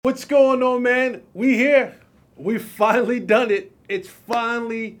What's going on, man? We here. We finally done it. It's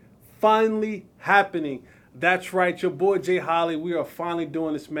finally happening. That's right, your boy Jay Holley. We are finally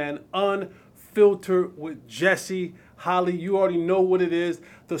doing this, man. Unfiltered with Jesse Holley. You already know what it is.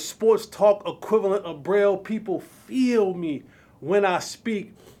 The sports talk equivalent of Braille. People feel me when I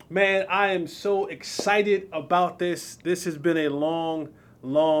speak. Man, I am so excited about this. This has been a long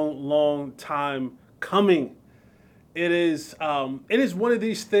time coming. It is one of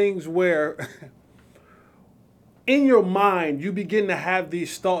these things where in your mind you begin to have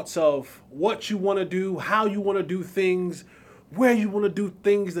these thoughts of what you want to do, how you want to do things, where you want to do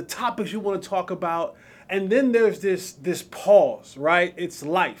things, the topics you want to talk about, and then there's this pause, right? It's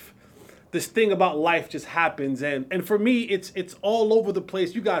life. This thing about life just happens, and for me, it's all over the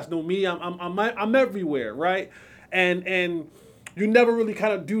place. You guys know me. I'm everywhere, right? And you never really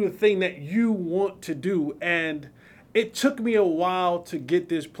kind of do the thing that you want to do, and it took me a while to get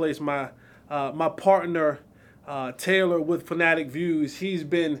this place. My partner, Taylor with Fanatic Views, he's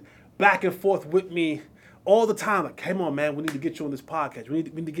been back and forth with me all the time. Like, come on, man, we need to get you on this podcast. We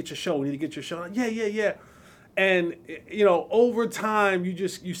need to get your show. We need to get your show. Like, yeah. And, you know, over time, you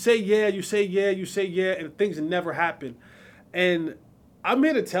say yeah, and things never happen. And I'm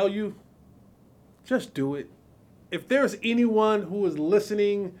here to tell you, just do it. If there's anyone who is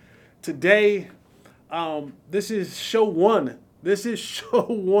listening today, this is show one. This is show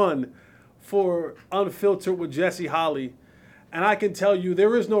one for Unfiltered with Jesse Holley. And I can tell you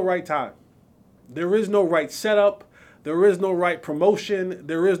there is no right time. There is no right setup. There is no right promotion.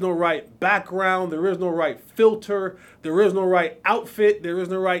 There is no right background. There is no right filter. There is no right outfit. There is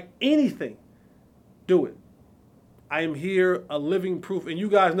no right anything. Do it. I am here, a living proof. And you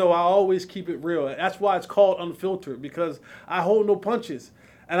guys know I always keep it real. That's why it's called Unfiltered, because I hold no punches.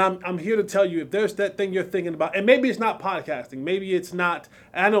 And I'm here to tell you, if there's that thing you're thinking about, and maybe it's not podcasting, maybe it's not,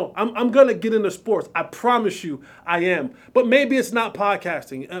 I know, I'm going to get into sports. I promise you I am. But maybe it's not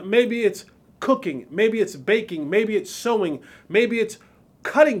podcasting. Maybe it's cooking. Maybe it's baking. Maybe it's sewing. Maybe it's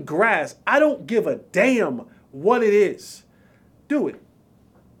cutting grass. I don't give a damn what it is. Do it.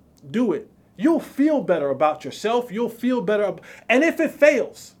 Do it. You'll feel better about yourself. You'll feel better. And if it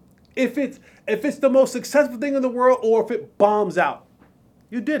fails, if it's the most successful thing in the world, or if it bombs out,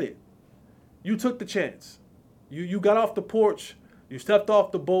 you did it. You took the chance. You got off the porch. You stepped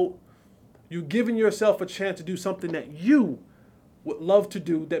off the boat. You've given yourself a chance to do something that you would love to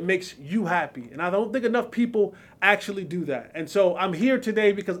do, that makes you happy. And I don't think enough people actually do that. And so I'm here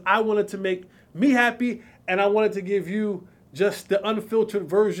today because I wanted to make me happy, and I wanted to give you just the unfiltered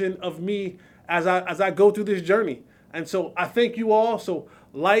version of me as I go through this journey. And so I thank you all. So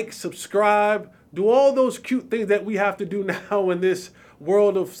like, subscribe, do all those cute things that we have to do now in this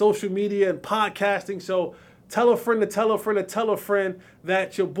world of social media and podcasting. So tell a friend to tell a friend to tell a friend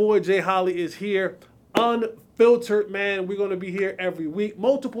that your boy Jay Holley is here. Unfiltered, man. We're going to be here every week,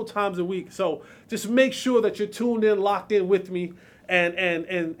 multiple times a week. So just make sure that you're tuned in, locked in with me,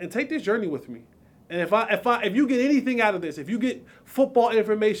 and take this journey with me. And if you get anything out of this, if you get football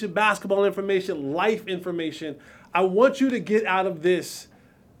information, basketball information, life information, I want you to get out of this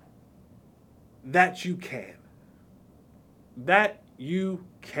that you can. That you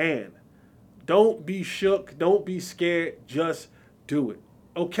can. Don't be shook. Don't be scared. Just do it.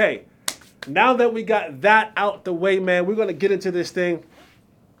 Okay. Now that we got that out the way, man, we're going to get into this thing.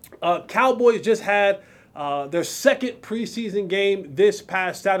 Cowboys just had their second preseason game this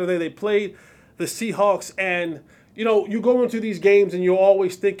past Saturday. They played the Seahawks, and, you know, you go into these games and you're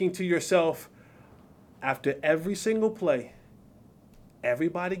always thinking to yourself, after every single play,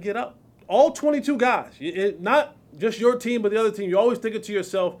 everybody get up. All 22 guys, not just your team, but the other team. You're always thinking to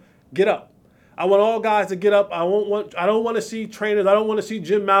yourself, get up. I want all guys to get up. I don't want to see trainers. I don't want to see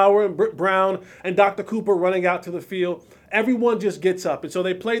Jim Maurer and Britt Brown and Dr. Cooper running out to the field. Everyone just gets up. And so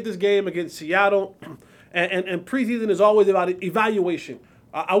they played this game against Seattle. And preseason is always about evaluation.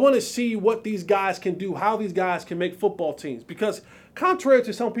 I want to see what these guys can do, how these guys can make football teams. Because contrary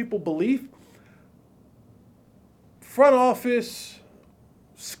to some people's belief, front office,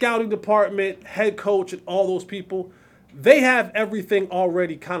 scouting department, head coach, and all those people, they have everything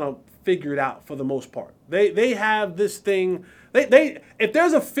already kind of figured out for the most part. They have this thing. They if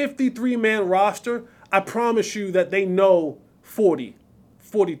there's a 53-man roster, I promise you that they know 40,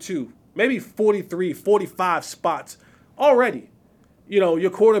 42, maybe 43, 45 spots already. You know,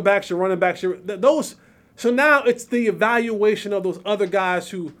 your quarterbacks, your running backs, those. So now it's the evaluation of those other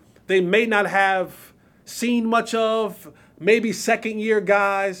guys who they may not have seen much of, maybe second-year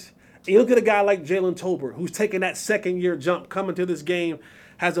guys. And you look at a guy like Jalen Tolbert, who's taking that second-year jump coming to this game,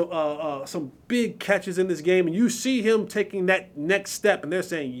 has some big catches in this game, and you see him taking that next step, and they're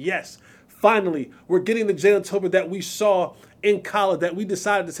saying, yes, finally, we're getting the Jalen Tolbert that we saw in college, that we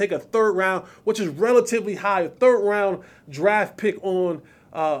decided to take a third round, which is relatively high, a third round draft pick on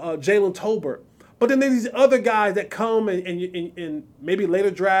Jalen Tolbert. But then there's these other guys that come and maybe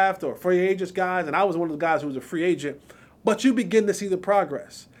later draft or free agents guys, and I was one of the guys who was a free agent, but you begin to see the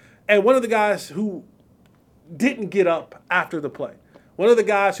progress. And one of the guys who didn't get up after the play, one of the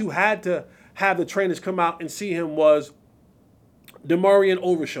guys who had to have the trainers come out and see him was DeMarvion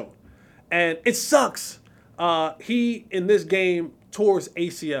Overshown. And it sucks. He, in this game, tore his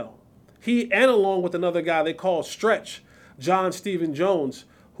ACL. He, and along with another guy they call Stretch, John Stephen Jones,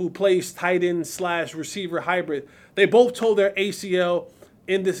 who plays tight end / receiver hybrid, they both tore their ACL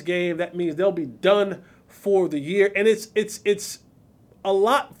in this game. That means they'll be done for the year. And it's a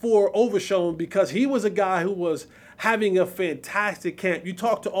lot for Overshown because he was a guy who was having a fantastic camp. You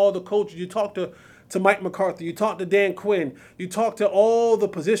talk to all the coaches, you talk to Mike McCarthy, you talk to Dan Quinn, you talk to all the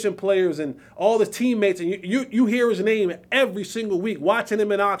position players and all the teammates, and you hear his name every single week, watching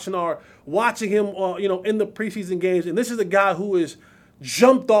him in Oxnard, watching him in the preseason games. And this is a guy who is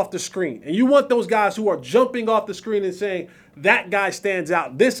jumped off the screen. And you want those guys who are jumping off the screen and saying, that guy stands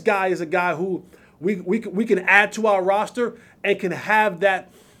out. This guy is a guy who we can add to our roster and can have that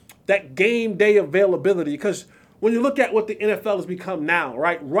game day availability. Because when you look at what the NFL has become now,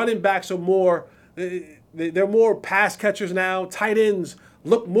 right? Running backs are more, they're more pass catchers now. Tight ends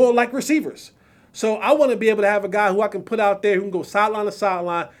look more like receivers. So I want to be able to have a guy who I can put out there who can go sideline to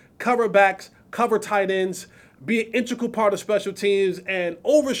sideline, cover backs, cover tight ends, be an integral part of special teams. And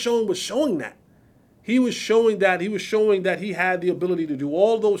Overshown was showing that. He was showing that. He was showing that he had the ability to do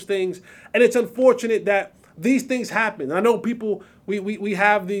all those things. And it's unfortunate that these things happen. I know people, we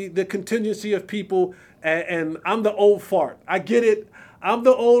have the contingency of people, and I'm the old fart. I get it. I'm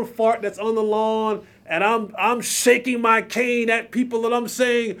the old fart that's on the lawn, and I'm shaking my cane at people, and I'm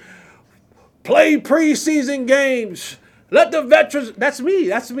saying, play preseason games. Let the veterans, that's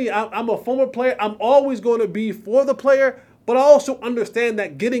me. I'm a former player. I'm always going to be for the player, but I also understand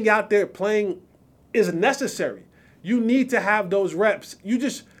that getting out there playing is necessary. You need to have those reps.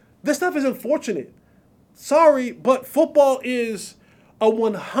 This stuff is unfortunate. Sorry, but football is a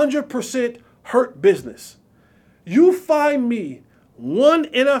 100% hurt business. You find me one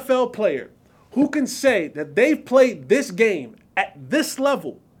NFL player who can say that they've played this game at this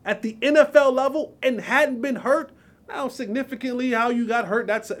level, at the NFL level, and hadn't been hurt. Now, significantly, how you got hurt,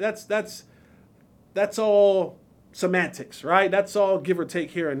 that's all semantics, right? That's all give or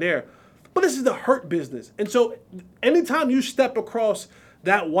take here and there. But this is the hurt business. And so anytime you step across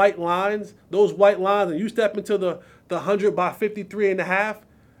those white lines, and you step into the 100 by 53.5,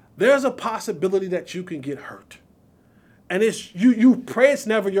 there's a possibility that you can get hurt. And you pray it's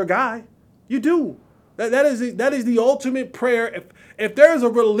never your guy. You do. That is the ultimate prayer. If there's a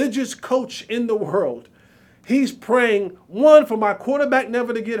religious coach in the world, he's praying, one, for my quarterback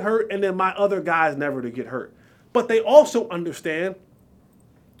never to get hurt, and then my other guys never to get hurt. But they also understand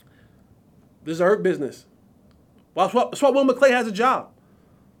this is a hurt business. Well, that's why Will McClay has a job.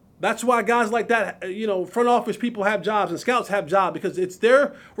 That's why guys like that, front office people have jobs and scouts have jobs, because it's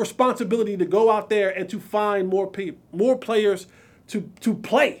their responsibility to go out there and to find more players to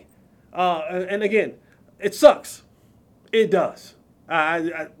play. And again, it sucks. It does.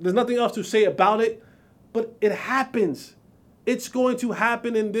 There's nothing else to say about it, but it happens. It's going to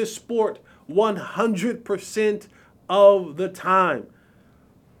happen in this sport 100% of the time.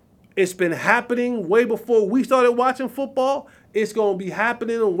 It's been happening way before we started watching football. It's going to be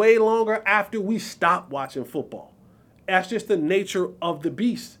happening way longer after we stop watching football. That's just the nature of the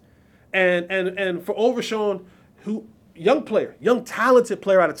beast. And for Overshown, young talented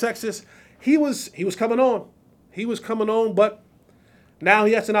player out of Texas, he was coming on. He was coming on, but now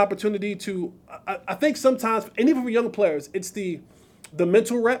he has an opportunity to, I think sometimes, and even for young players, it's the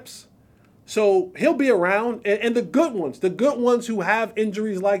mental reps. So he'll be around, and the good ones who have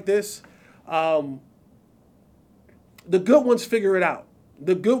injuries like this, the good ones figure it out.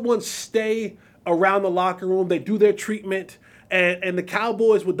 The good ones stay around the locker room. They do their treatment. And the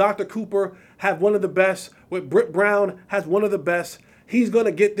Cowboys with Dr. Cooper have one of the best. With Britt Brown has one of the best. He's going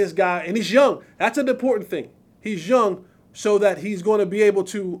to get this guy. And he's young. That's an important thing. He's young so that he's going to be able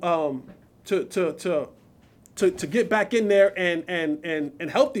to get back in there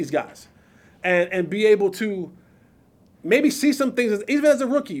and help these guys. And be able to maybe see some things, even as a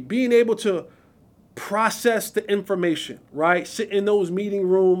rookie, being able to process the information, right? Sit in those meeting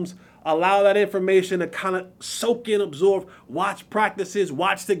rooms, allow that information to kind of soak in, absorb, watch practices,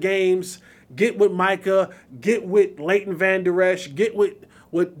 watch the games, get with Micah, get with Leighton Van Der Esch, get with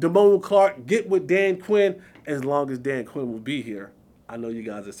with Damone Clark, get with Dan Quinn, as long as Dan Quinn will be here. I know you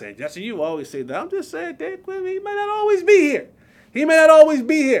guys are saying, Jesse, you always say that. I'm just saying, Dan Quinn, he may not always be here. He may not always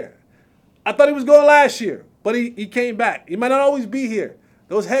be here. I thought he was going last year, but he came back. He might not always be here.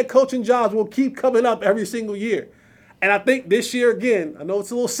 Those head coaching jobs will keep coming up every single year. And I think this year, again, I know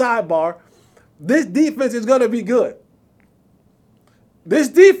it's a little sidebar, this defense is going to be good. This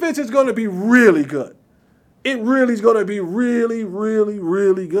defense is going to be really good. It really is going to be really, really,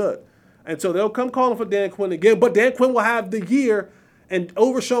 really good. And so they'll come calling for Dan Quinn again, but Dan Quinn will have the year, and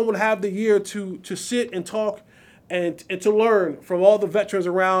Overshown will have the year to sit and talk and to learn from all the veterans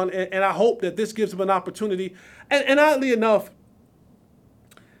around. And I hope that this gives them an opportunity. And oddly enough,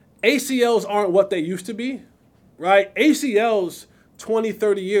 ACLs aren't what they used to be, right? ACLs 20,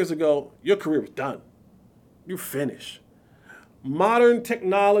 30 years ago, your career was done. You're finished. Modern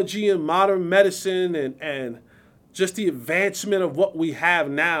technology and modern medicine and just the advancement of what we have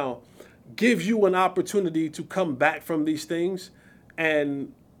now gives you an opportunity to come back from these things.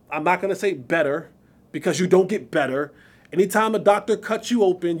 And I'm not going to say better, because you don't get better. Anytime a doctor cuts you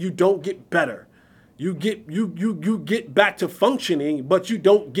open, you don't get better. You get back to functioning, but you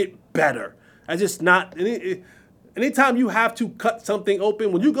don't get better. That's just not. Anytime you have to cut something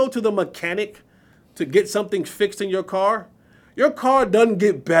open, when you go to the mechanic to get something fixed in your car doesn't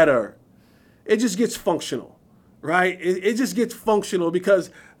get better. It just gets functional, right? It just gets functional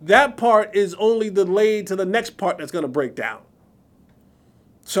because that part is only delayed to the next part that's going to break down.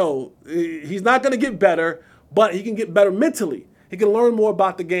 So he's not going to get better, but he can get better mentally. He can learn more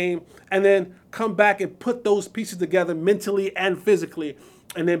about the game and then come back and put those pieces together mentally and physically,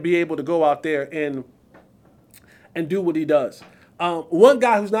 and then be able to go out there and do what he does. One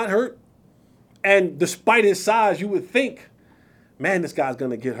guy who's not hurt, and despite his size, you would think, man, this guy's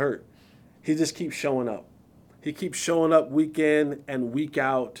going to get hurt. He just keeps showing up. He keeps showing up week in and week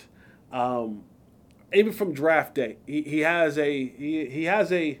out. Even from draft day, he has a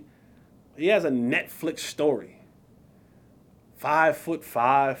Netflix story. 5'5",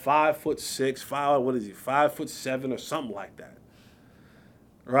 5'6", what is he? 5'7" or something like that.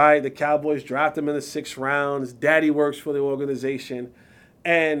 Right? The Cowboys draft him in the 6th round. His daddy works for the organization.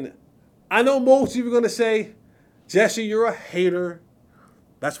 And I know most of you are going to say, Jesse, you're a hater.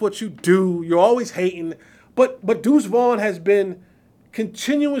 That's what you do. You're always hating. But Deuce Vaughn has been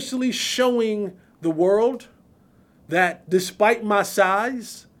continuously showing the world that despite my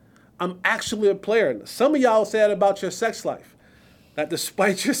size, I'm actually a player. Some of y'all say that about your sex life, that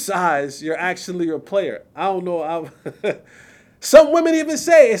despite your size, you're actually a player. I don't know. Some women even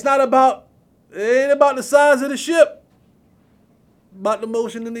say it ain't about the size of the ship, about the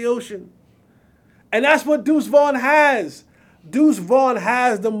motion in the ocean. And that's what Deuce Vaughn has. Deuce Vaughn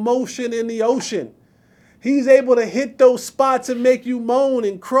has the motion in the ocean. He's able to hit those spots and make you moan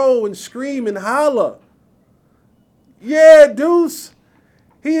and crow and scream and holler. Yeah, Deuce.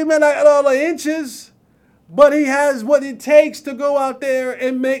 He may not have all the inches, but he has what it takes to go out there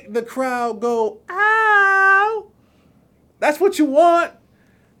and make the crowd go, ow. That's what you want.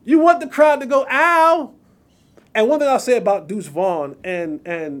 You want the crowd to go, ow. And one thing I'll say about Deuce Vaughn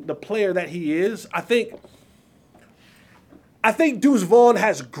and the player that he is, I think Deuce Vaughn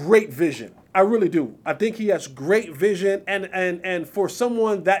has great vision. I really do. I think he has great vision, and for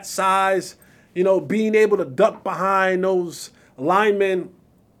someone that size, being able to duck behind those linemen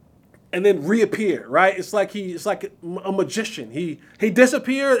and then reappear, right? It's like a magician. He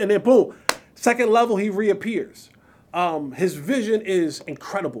disappears and then boom, second level he reappears. His vision is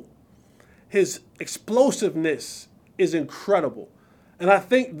incredible. His explosiveness is incredible, and I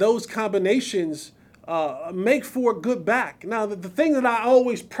think those combinations make for a good back. Now, the thing that I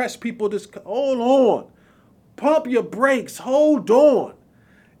always press people, just hold on, pump your brakes, hold on,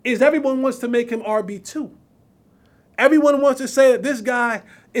 is everyone wants to make him RB2. Everyone wants to say that this guy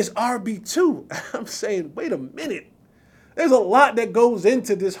is RB2. I'm saying, wait a minute. There's a lot that goes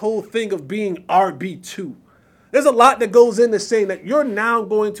into this whole thing of being RB2. There's a lot that goes into saying that you're now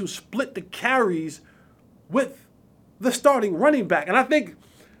going to split the carries with the starting running back. And I think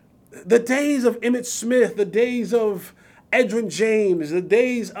the days of Emmitt Smith, the days of Edgerrin James, the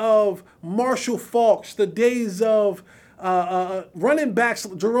days of Marshall Faulk, the days of running backs,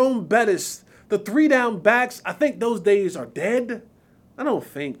 Jerome Bettis, the 3-down backs, I think those days are dead. I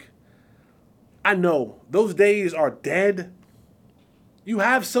know those days are dead. You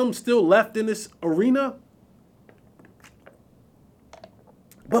have some still left in this arena,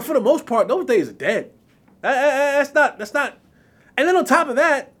 but for the most part, those days are dead. That's not. And then on top of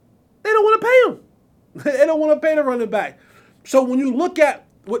that, they don't want to pay him. They don't want to pay the running back. So when you look at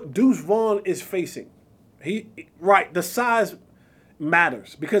what Deuce Vaughn is facing, the size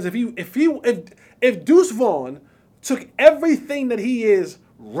matters. Because if Deuce Vaughn took everything that he is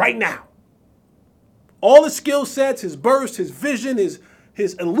right now, all his skill sets, his burst, his vision, his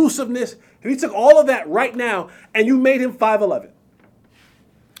elusiveness, if he took all of that right now and you made him 5'11",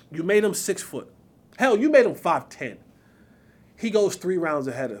 you made him 6 foot, hell, you made him 5'10", he goes 3 rounds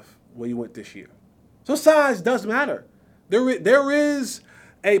ahead of where you went this year. So size does matter. There is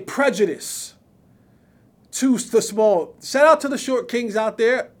a prejudice to the small. Shout out to the short kings out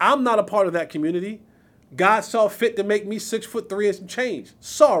there. I'm not a part of that community. God saw fit to make me 6'3" and some change.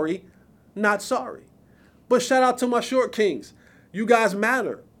 Sorry, not sorry. But shout out to my short kings. You guys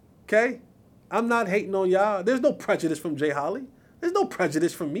matter, okay? I'm not hating on y'all. There's no prejudice from Jay Holley. There's no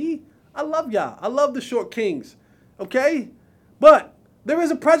prejudice from me. I love y'all. I love the short kings, okay? But there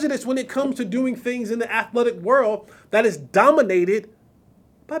is a prejudice when it comes to doing things in the athletic world that is dominated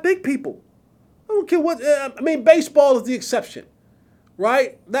by big people. I don't care what. Baseball is the exception,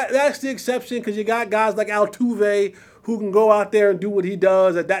 right? That's the exception because you got guys like Altuve who can go out there and do what he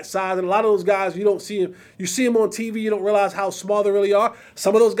does at that size. And a lot of those guys, you don't see him. You see him on TV, you don't realize how small they really are.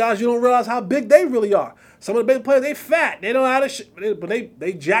 Some of those guys, you don't realize how big they really are. Some of the big players, they fat. They don't know how to but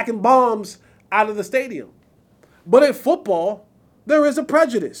they jacking bombs out of the stadium. But in football, there is a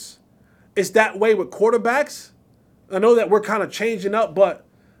prejudice. It's that way with quarterbacks. I know that we're kind of changing up, but,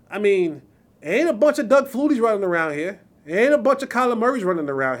 ain't a bunch of Doug Flutys running around here. Ain't a bunch of Kyler Murrays running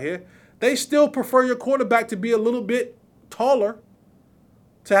around here. They still prefer your quarterback to be a little bit taller,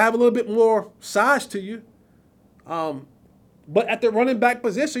 to have a little bit more size to you. But at the running back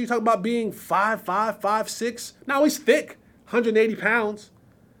position, you talk about being 5'5", 5'6". Now he's thick, 180 pounds.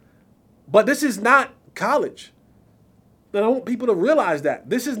 But this is not college. And I want people to realize that.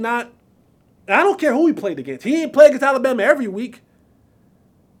 This is not, I don't care who he played against. He ain't played against Alabama every week.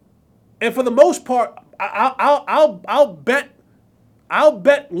 And for the most part, I'll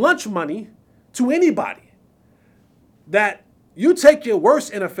bet lunch money to anybody that you take your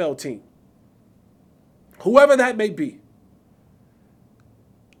worst NFL team, whoever that may be.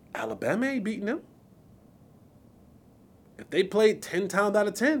 Alabama ain't beating them. If they played 10 times out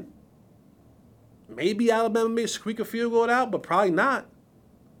of 10, maybe Alabama may squeak a field goal out, but probably not.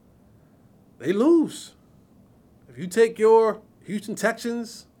 They lose. If you take your Houston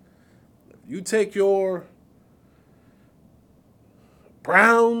Texans, if you take your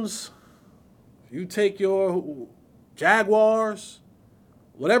Browns, if you take your Jaguars,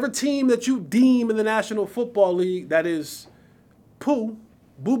 whatever team that you deem in the National Football League that is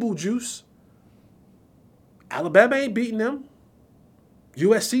boo-boo juice, Alabama ain't beating them.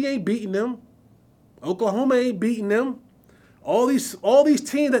 USC ain't beating them. Oklahoma ain't beating them. All these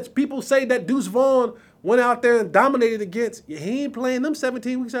teams that people say that Deuce Vaughn went out there and dominated against, he ain't playing them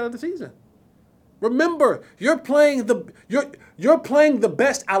 17 weeks out of the season. Remember, you're playing the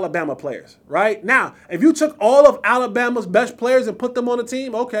best Alabama players, right? Now, if you took all of Alabama's best players and put them on a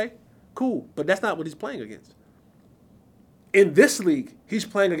team, okay, cool. But that's not what he's playing against. In this league, he's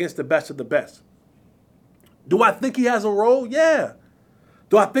playing against the best of the best. Do I think he has a role? Yeah.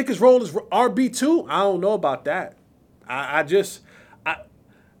 Do I think his role is RB2? I don't know about that. I've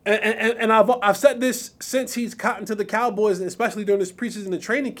said this since he's gotten to the Cowboys, and especially during this preseason and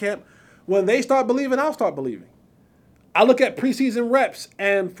training camp. When they start believing, I'll start believing. I look at preseason reps,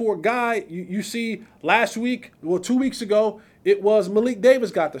 and for a guy, you see last week, 2 weeks ago, it was Malik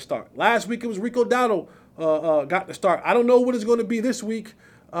Davis got the start. Last week, it was Rico Dowdle got the start. I don't know what it's going to be this week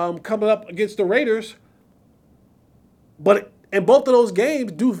coming up against the Raiders. But in both of those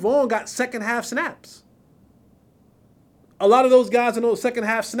games, Deuce Vaughn got second half snaps. A lot of those guys in those second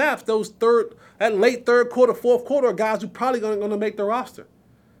half snaps, that late third quarter, fourth quarter, are guys who probably going to make the roster.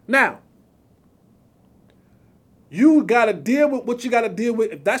 Now, you got to deal with what you got to deal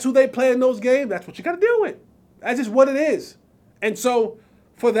with. If that's who they play in those games, that's what you got to deal with. That's just what it is. And so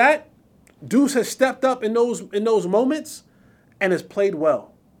for that, Deuce has stepped up in those moments and has played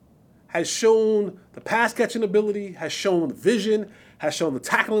well. Has shown the pass catching ability, has shown the vision, has shown the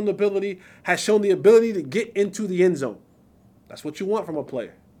tackling ability, has shown the ability to get into the end zone. That's what you want from a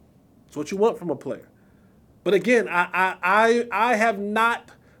player. That's what you want from a player. But again, I have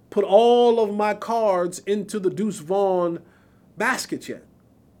not put all of my cards into the Deuce Vaughn basket yet.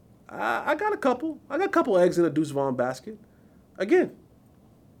 I got a couple. I got a couple eggs in the Deuce Vaughn basket. Again,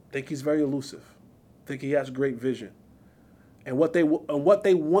 think he's very elusive. Think he has great vision. And what they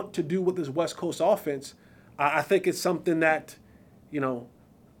want to do with this West Coast offense, I think it's something that,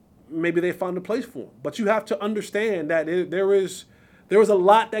 maybe they found a place for him. But you have to understand that there is a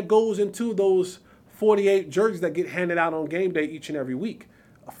lot that goes into those 48 jerseys that get handed out on game day each and every week,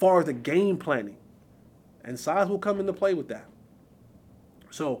 as far as the game planning. And size will come into play with that.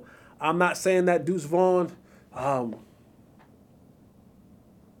 So I'm not saying that Deuce Vaughn. I'm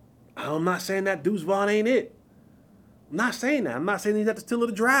not saying that Deuce Vaughn ain't it. I'm not saying that. I'm not saying he's at the still of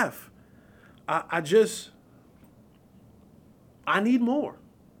the draft. I need more.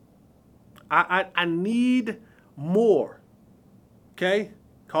 I need more. Okay?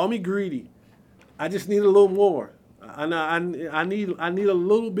 Call me greedy. I just need a little more. I need a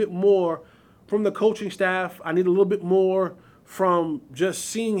little bit more from the coaching staff. I need a little bit more from just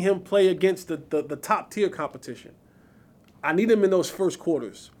seeing him play against the top tier competition. I need him in those first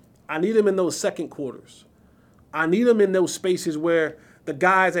quarters. I need him in those second quarters. I need him in those spaces where the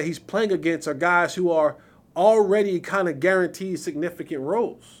guys that he's playing against are guys who are already kind of guaranteed significant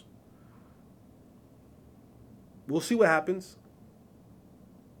roles. We'll see what happens.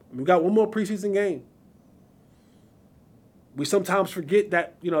 We got one more preseason game. We sometimes forget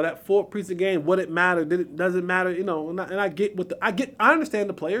that, that fourth preseason game, what it mattered, it doesn't matter, and I get I understand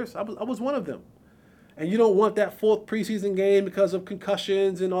the players. I was one of them. And you don't want that fourth preseason game because of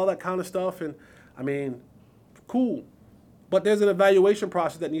concussions and all that kind of stuff. And I mean, cool. But there's an evaluation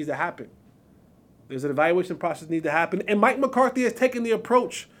process that needs to happen. And Mike McCarthy has taken the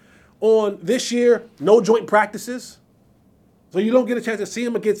approach on this year, no joint practices. So you don't get a chance to see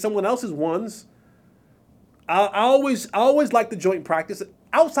him against someone else's ones. I always like the joint practice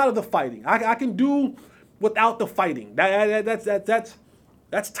outside of the fighting. I can do without the fighting.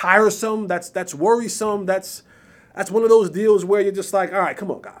 That's tiresome. That's worrisome. That's one of those deals where you're just like, all right,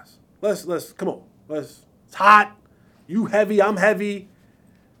 come on, guys. Let's come on. It's hot. You heavy, I'm heavy.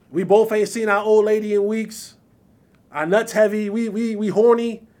 We both ain't seen our old lady in weeks. Our nuts heavy. We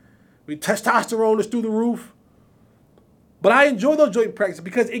horny. We testosterone is through the roof. But I enjoy those joint practices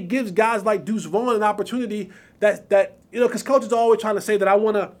because it gives guys like Deuce Vaughn an opportunity that because coaches are always trying to say that I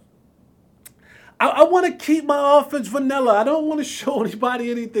want to keep my offense vanilla. I don't want to show anybody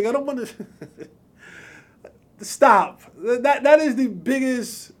anything. I don't want to stop. That is the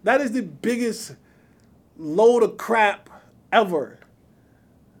biggest load of crap ever.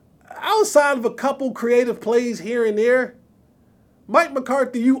 Outside of a couple creative plays here and there, Mike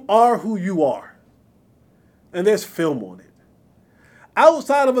McCarthy, you are who you are. And there's film on it.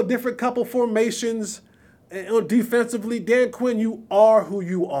 Outside of a different couple formations defensively, Dan Quinn, you are who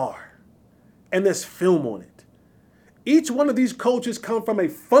you are. And there's film on it. Each one of these coaches come from a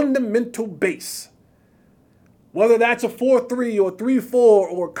fundamental base. Whether that's a 4-3 or 3-4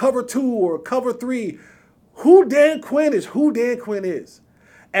 or cover 2 or cover 3, who Dan Quinn is who Dan Quinn is.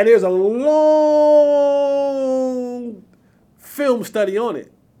 And there's a long film study on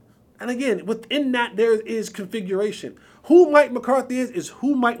it. And again, within that, there is configuration. Who Mike McCarthy is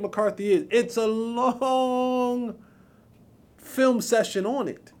who Mike McCarthy is. It's a long film session on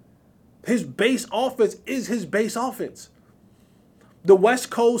it. His base offense is his base offense. The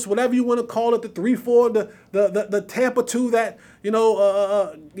West Coast, whatever you want to call it, the 3-4, the Tampa 2 that,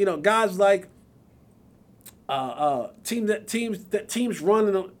 guys like teams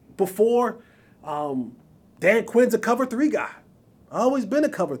running before. Dan Quinn's a cover 3 guy. Always been a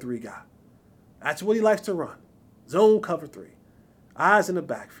cover 3 guy. That's what he likes to run. Zone cover 3. Eyes in the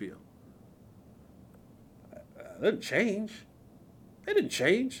backfield. It didn't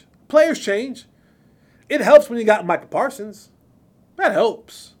change. Players change. It helps when you got Micah Parsons. That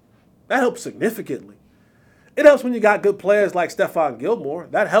helps. That helps significantly. It helps when you got good players like Stephon Gilmore.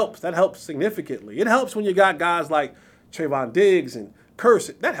 That helps. That helps significantly. It helps when you got guys like Trayvon Diggs and Curse.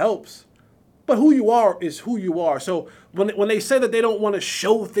 That helps. But who you are is who you are. So when they say that they don't want to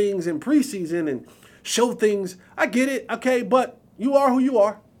show things in preseason and show things, I get it, okay, but you are who you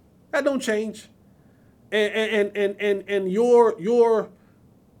are. That don't change. And your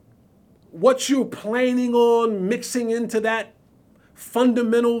what you're planning on mixing into that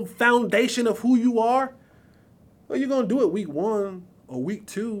fundamental foundation of who you are, well, you're going to do it week 1 or week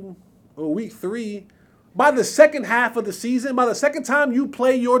 2 or week 3. By the second half of the season, by the second time you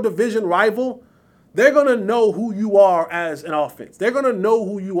play your division rival, they're going to know who you are as an offense. They're going to know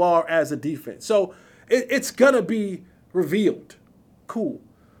who you are as a defense. So it's going to be revealed. Cool.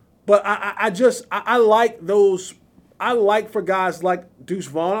 But I like those. I like for guys like Deuce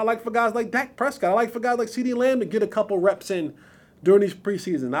Vaughn. I like for guys like Dak Prescott. I like for guys like CeeDee Lamb to get a couple reps in during these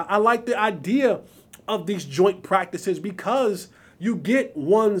preseason. I like the idea of these joint practices because you get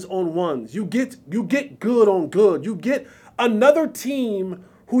ones-on-ones. You get good on good. You get another team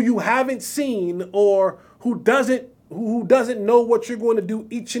who you haven't seen or who doesn't know what you're going to do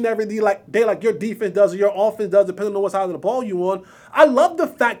each and every day like your defense does or your offense does, depending on what side of the ball you on. I love the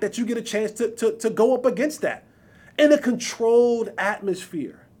fact that you get a chance to go up against that in a controlled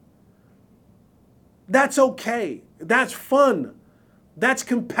atmosphere. That's okay. That's fun. That's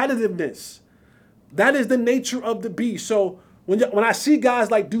competitiveness. That is the nature of the beast. So when I see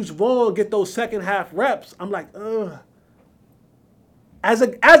guys like Deuce Vaughn get those second half reps, I'm like, ugh. As a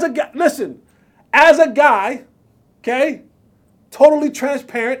guy, listen, as a guy, okay, totally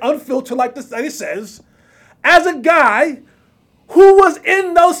transparent, unfiltered, like the study says, as a guy who was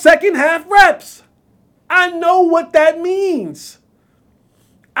in those second half reps, I know what that means.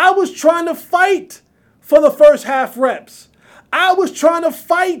 I was trying to fight for the first half reps. I was trying to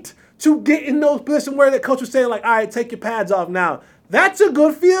fight to get in those positions where the coach was saying, like, all right, take your pads off now. That's a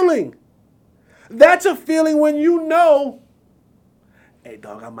good feeling. That's a feeling when you know, hey,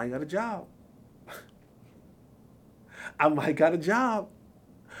 dog, I might got a job. I might got a job.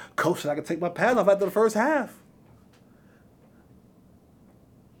 Coach said I could take my pads off after the first half.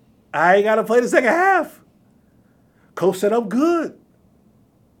 I ain't got to play the second half. Coach said I'm good.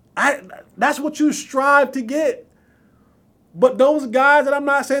 That's what you strive to get. But those guys, and I'm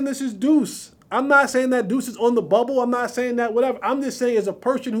not saying this is Deuce. I'm not saying that Deuce is on the bubble. I'm not saying that whatever. I'm just saying as a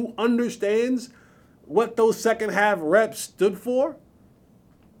person who understands what those second half reps stood for,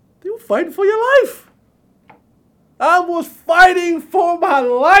 they were fighting for your life. I was fighting for my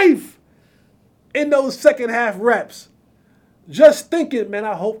life in those second half reps. Just thinking, man,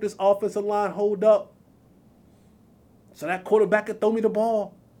 I hope this offensive line hold up so that quarterback can throw me the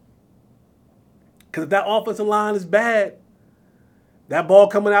ball. Because if that offensive line is bad, that ball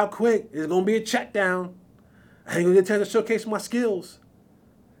coming out quick is going to be a check down. I ain't going to get a chance to showcase my skills.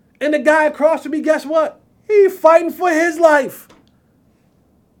 And the guy across from me, guess what? He's fighting for his life.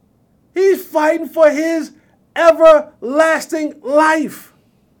 He's fighting for his everlasting life.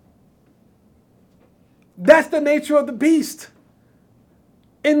 That's the nature of the beast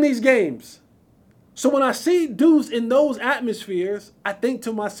in these games. So when I see Deuce in those atmospheres, I think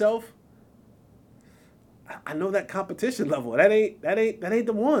to myself, I know that competition level. That ain't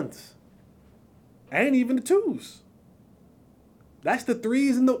the ones. That ain't even the twos. That's the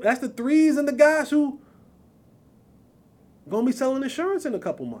threes and the guys who gonna be selling insurance in a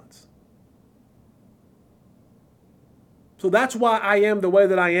couple months. So that's why I am the way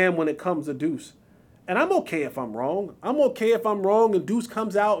that I am when it comes to Deuce. And I'm okay if I'm wrong. I'm okay if I'm wrong and Deuce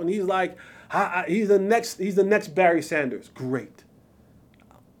comes out and he's like, he's the next Barry Sanders. Great.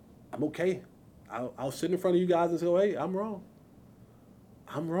 I'm okay. I'll sit in front of you guys and say, hey, I'm wrong.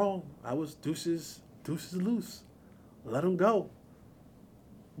 I'm wrong. Deuce is loose. Let him go.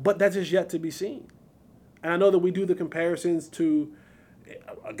 But that's just yet to be seen. And I know that we do the comparisons to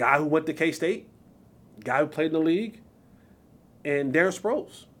a guy who went to K-State, a guy who played in the league, and Darren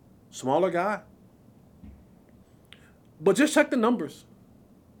Sproles, smaller guy. But just check the numbers.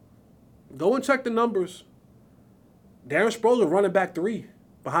 Go and check the numbers. Darren Sproles was running back 3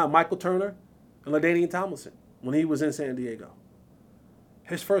 behind Michael Turner and LaDainian Tomlinson when he was in San Diego.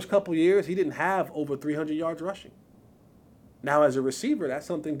 His first couple years, he didn't have over 300 yards rushing. Now, as a receiver, that's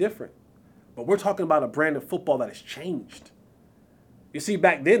something different. But we're talking about a brand of football that has changed. You see,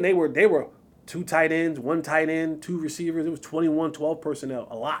 back then, they were 2 tight ends, 1 tight end, 2 receivers. It was 21, 12 personnel.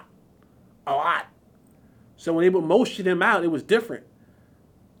 A lot. So when they would motion him out, it was different.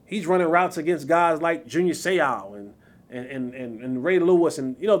 He's running routes against guys like Junior Seau and Ray Lewis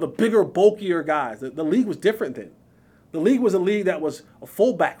and, the bigger, bulkier guys. The league was different then. The league was a league that was a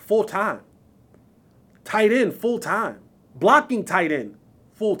fullback, full-time. Tight end, full-time. Blocking tight end,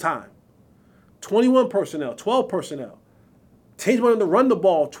 full-time. 21 personnel, 12 personnel. Teams wanted to run the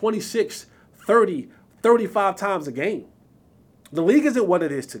ball 26, 30, 35 times a game. The league isn't what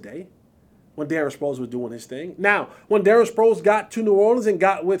it is today when Darren Sproles was doing his thing. Now, when Darren Sproles got to New Orleans and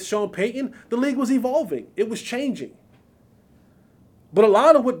got with Sean Payton, the league was evolving. It was changing. But a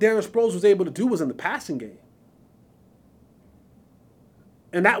lot of what Darren Sproles was able to do was in the passing game.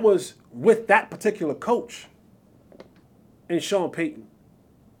 And that was with that particular coach and Sean Payton.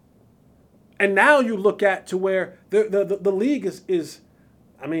 And now you look at to where the league is,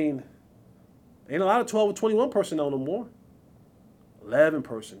 ain't a lot of 12 or 21 personnel no more. 11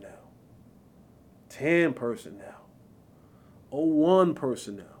 personnel. 10 personnel. 01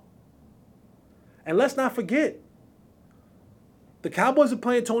 personnel. And let's not forget, the Cowboys are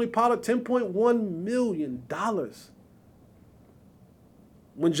paying Tony Pollard $10.1 million.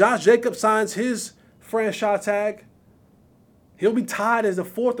 When Josh Jacobs signs his franchise tag, he'll be tied as the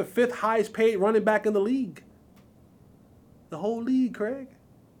 4th or 5th highest paid running back in the league. The whole league, Craig.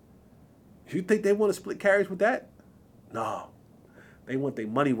 You think they want to split carries with that? No. They want their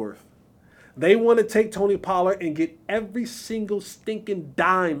money worth. They want to take Tony Pollard and get every single stinking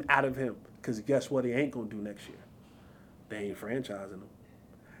dime out of him. Because guess what he ain't going to do next year? They ain't franchising him.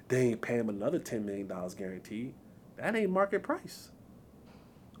 They ain't paying him another $10 million guaranteed. That ain't market price.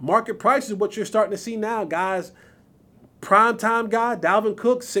 Market price is what you're starting to see now, guys. Primetime guy, Dalvin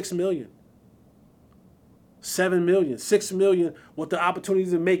Cook, $6 million. $7 million, $6 million with the opportunity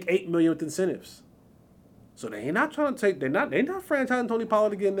to make $8 million with incentives. So they're not franchising Tony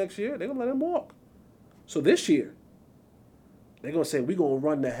Pollard again next year. They're gonna let him walk. So this year, they're gonna say, we're gonna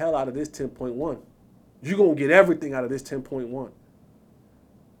run the hell out of this 10.1. You're gonna get everything out of this 10.1.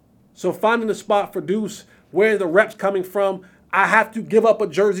 So finding the spot for Deuce, where the reps coming from, I have to give up a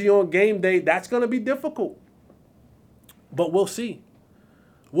jersey on game day. That's gonna be difficult. But we'll see.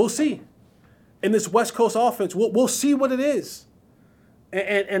 We'll see. In this West Coast offense, we'll see what it is.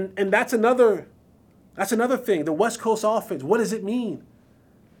 And that's another thing. The West Coast offense, what does it mean?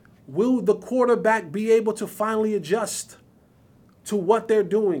 Will the quarterback be able to finally adjust to what they're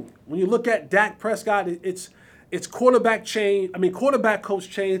doing? When you look at Dak Prescott, it's quarterback coach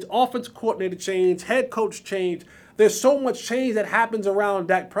change, offense coordinator change, head coach change. There's so much change that happens around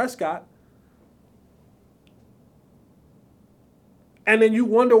Dak Prescott. And then you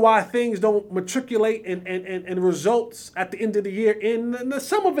wonder why things don't matriculate and results at the end of the year. And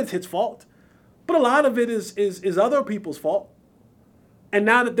some of it's his fault, but a lot of it is other people's fault. And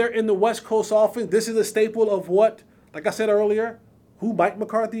now that they're in the West Coast offense, this is a staple of what, like I said earlier, who Mike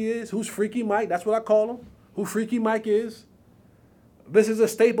McCarthy is, who's Freaky Mike, that's what I call him, who Freaky Mike is. This is a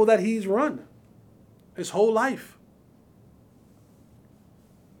staple that he's run his whole life.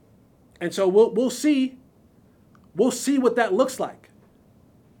 And so we'll see what that looks like.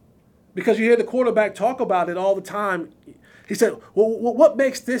 Because you hear the quarterback talk about it all the time. He said, well, what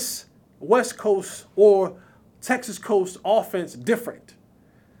makes this West Coast or Texas Coast offense different?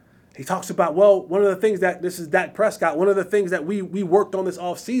 He talks about, well, one of the things that, this is Dak Prescott, one of the things that we worked on this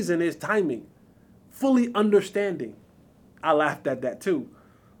offseason is timing, fully understanding. I laughed at that too.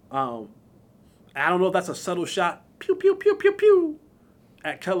 I don't know if that's a subtle shot, pew, pew, pew, pew, pew,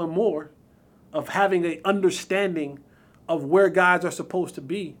 at Kellen Moore, of having an understanding of where guys are supposed to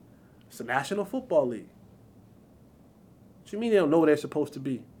be. It's the National Football League. What you mean they don't know where they're supposed to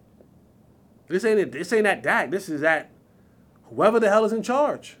be? This ain't at Dak. This is at whoever the hell is in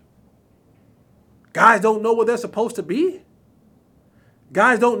charge. Guys don't know where they're supposed to be.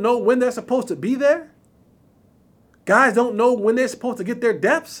 Guys don't know when they're supposed to be there. Guys don't know when they're supposed to get their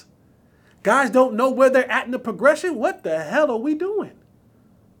depths. Guys don't know where they're at in the progression. What the hell are we doing?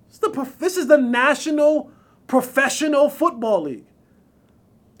 This is the National Professional Football League.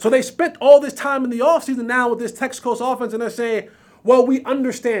 So they spent all this time in the offseason now with this Texas Coast offense, and they're saying, well, we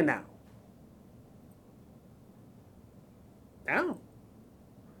understand now. Now.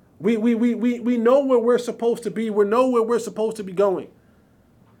 We know where we're supposed to be. We know where we're supposed to be going.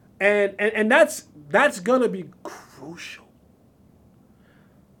 And that's going to be crucial.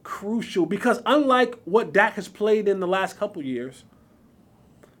 Crucial. Because unlike what Dak has played in the last couple years,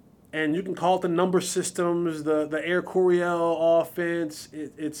 and you can call it the number systems, the Air Coryell offense.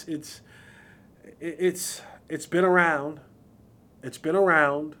 It's been around. It's been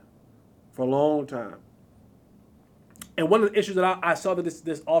around for a long time. And one of the issues that I saw that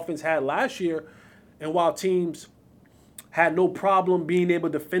this offense had last year, and while teams had no problem being able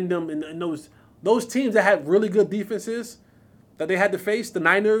to defend them, and those teams that had really good defenses that they had to face, the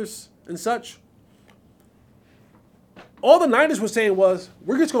Niners and such. All the Niners were saying was,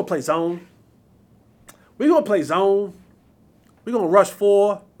 we're just going to play zone. We're going to play zone. We're going to rush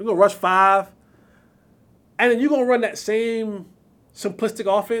 4. We're going to rush 5. And then you're going to run that same simplistic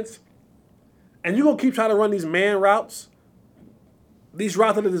offense. And you're going to keep trying to run these man routes. These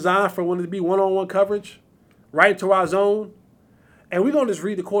routes that are designed for when it be one-on-one coverage, right into our zone. And we're going to just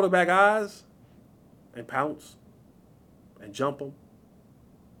read the quarterback eyes and pounce and jump them.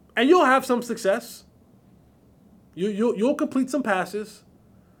 And you'll have some success. You'll complete some passes,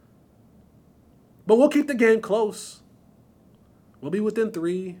 but we'll keep the game close. We'll be within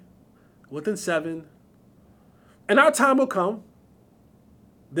 3, within 7, and our time will come.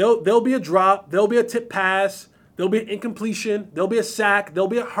 There'll be a drop, there'll be a tip pass, there'll be an incompletion, there'll be a sack, there'll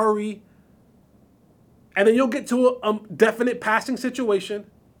be a hurry, and then you'll get to a definite passing situation.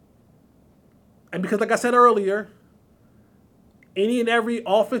 And because, like I said earlier, any and every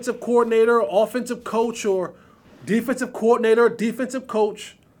offensive coordinator, offensive coach, or defensive coordinator, defensive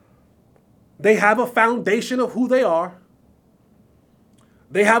coach, they have a foundation of who they are.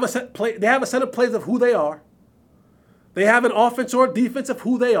 They have a set of plays of who they are. They have an offense or a defense of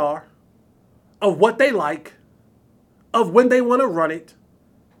who they are, of what they like, of when they want to run it.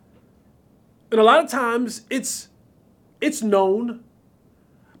 And a lot of times it's known.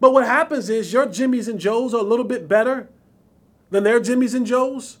 But what happens is your Jimmys and Joes are a little bit better than their Jimmys and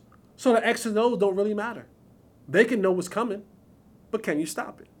Joes, so the X's and O's don't really matter. They can know what's coming. but can you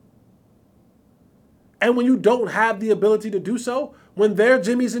stop it? And when you don't have the ability to do so, when their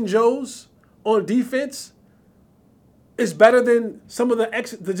Jimmys and Joes on defense is better than some of the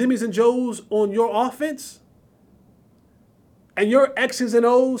Jimmys and Joes on your offense, and your X's and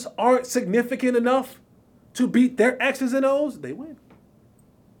O's aren't significant enough to beat their X's and O's, they win.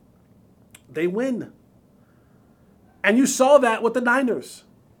 They win. And you saw that with the Niners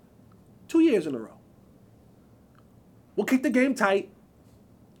 2 years in a row. We'll keep the game tight.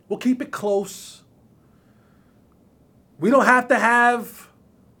 We'll keep it close. We don't have to have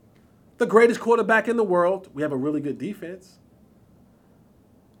the greatest quarterback in the world. We have a really good defense.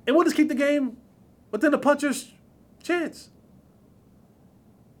 And we'll just keep the game within the puncher's chance.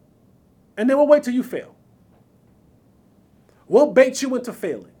 And then we'll wait till you fail. We'll bait you into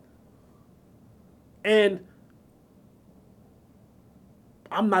failing. And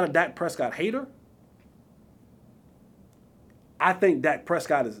I'm not a Dak Prescott hater. I think Dak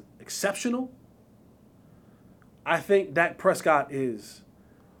Prescott is exceptional. I think Dak Prescott is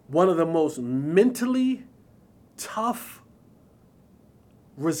one of the most mentally tough,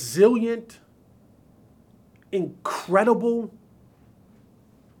 resilient, incredible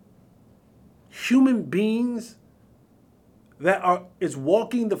human beings that is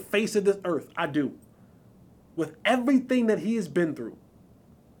walking the face of this earth. I do. With everything that he has been through.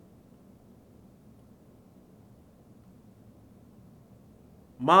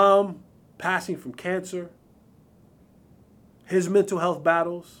 Mom passing from cancer. His mental health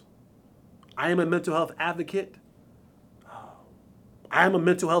battles. I am a mental health advocate. I am a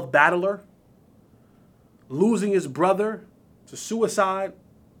mental health battler. Losing his brother to suicide.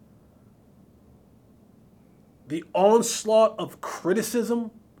 The onslaught of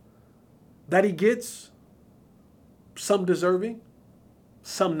criticism that he gets. Some deserving,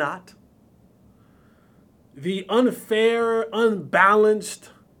 some not. The unfair, unbalanced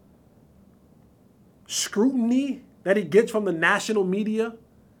scrutiny that he gets from the national media,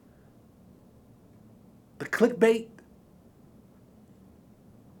 the clickbait,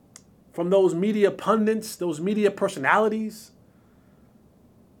 from those media pundits, those media personalities.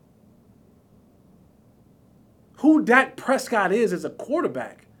 Who Dak Prescott is as a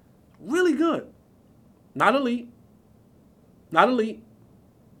quarterback, really good. Not elite. Not elite.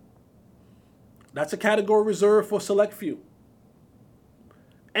 That's a category reserved for a select few.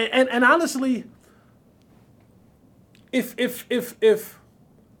 And honestly, if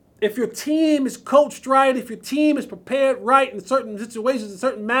your team is coached right, if your team is prepared right in certain situations, in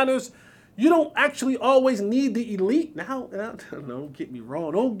certain manners, you don't actually always need the elite. Now, don't get me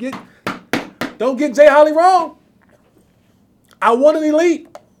wrong. Don't get Jay Holley wrong. I want an elite.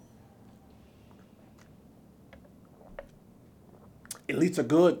 Elites are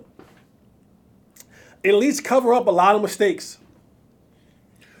good. Elites cover up a lot of mistakes.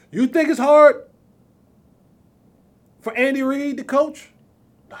 You think it's hard for Andy Reid to coach?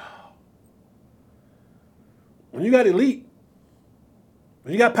 When you got elite,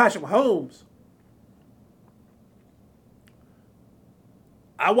 when you got Patrick Mahomes,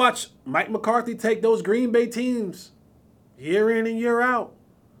 I watched Mike McCarthy take those Green Bay teams year in and year out.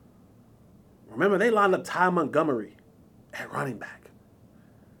 Remember, they lined up Ty Montgomery at running back.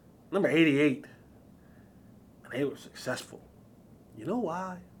 Number 88. And they were successful. You know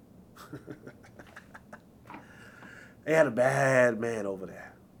why? They had a bad man over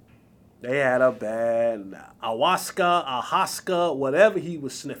there. They had a bad ayahuasca, whatever he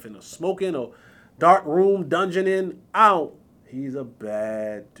was sniffing or smoking or dark room dungeoning out. He's a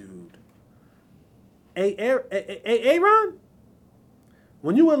bad dude. Aaron,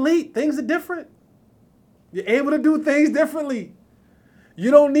 when you elite, things are different. You're able to do things differently. You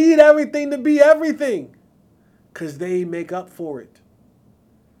don't need everything to be everything because they make up for it.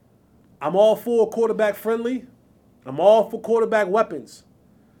 I'm all for quarterback friendly. I'm all for quarterback weapons.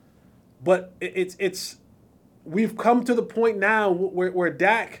 But we've come to the point now where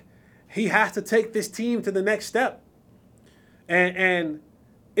Dak, he has to take this team to the next step. And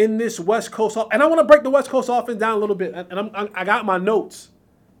in this West Coast, and I want to break the West Coast offense down a little bit. And I got my notes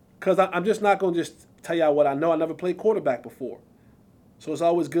because I'm just not going to just tell y'all what I know. I never played quarterback before. So it's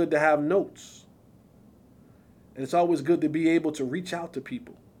always good to have notes. And it's always good to be able to reach out to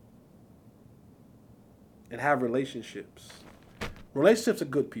people and have relationships. Relationships are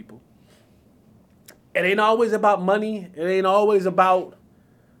good, people. It ain't always about money. It ain't always about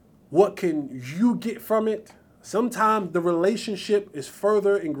what can you get from it. Sometimes the relationship is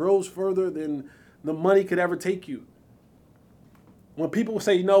further and grows further than the money could ever take you. When people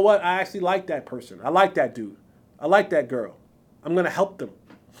say, you know what, I actually like that person. I like that dude. I like that girl. I'm going to help them.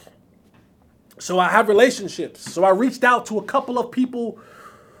 So I have relationships. So I reached out to a couple of people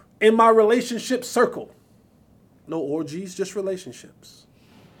in my relationship circle. No orgies, just relationships.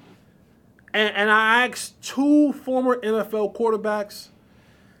 And I asked 2 former NFL quarterbacks.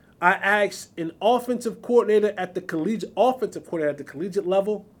 I asked an offensive coordinator at the collegiate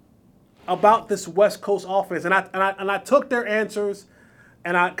level about this West Coast offense. And I took their answers,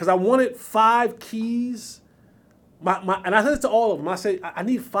 and because I wanted 5 keys. And I said this to all of them. I said, I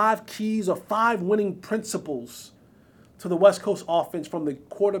need 5 keys or 5 winning principles to the West Coast offense from the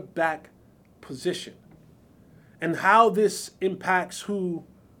quarterback position, and how this impacts who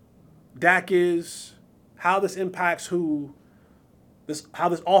Dak is, how this impacts how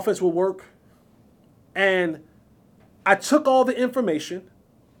this offense will work. And I took all the information,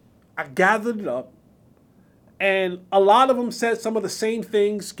 I gathered it up, and a lot of them said some of the same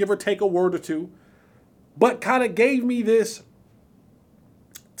things, give or take a word or two, but kind of gave me this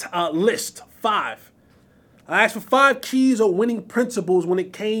list, 5. I asked for 5 keys or winning principles when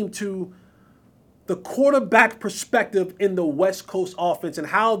it came to the quarterback perspective in the West Coast offense and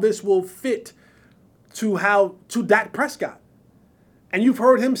how this will fit to Dak Prescott. And you've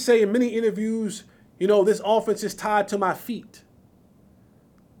heard him say in many interviews, this offense is tied to my feet.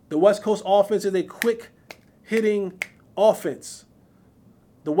 The West Coast offense is a quick-hitting offense.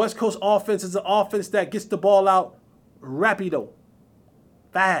 The West Coast offense is an offense that gets the ball out rapido,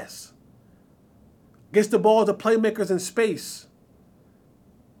 fast. Gets the ball to playmakers in space.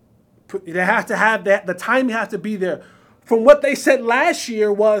 They have to have that. The timing has to be there. From what they said last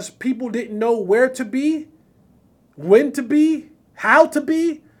year was people didn't know where to be, when to be, how to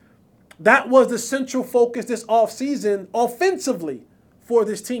be. That was the central focus this offseason offensively for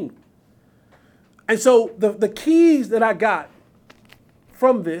this team. And so the keys that I got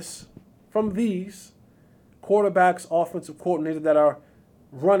from these quarterbacks, offensive coordinators that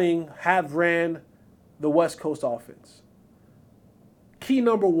have ran the West Coast offense. Key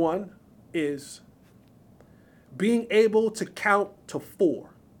number 1 is being able to count to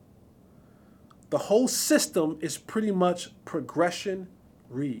 4. The whole system is pretty much progression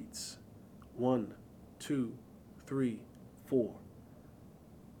reads. 1, 2, 3, 4.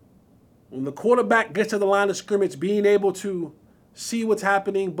 When the quarterback gets to the line of scrimmage, being able to see what's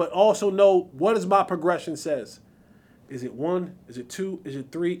happening, but also know what does my progression says. Is it 1? Is it 2? Is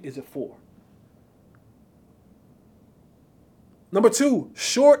it 3? Is it 4? Number 2,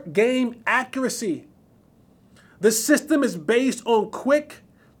 short game accuracy. The system is based on quick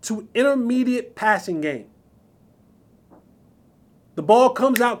to intermediate passing game. The ball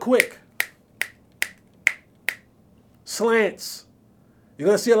comes out quick. Slants. You're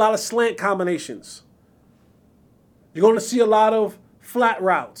going to see a lot of slant combinations. You're going to see a lot of flat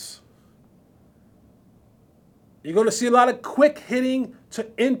routes. You're going to see a lot of quick hitting to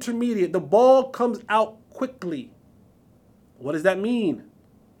intermediate. The ball comes out quickly. What does that mean?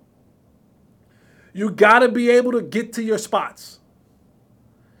 You got to be able to get to your spots.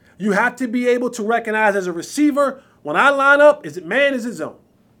 You have to be able to recognize as a receiver, when I line up, is it man, is it zone?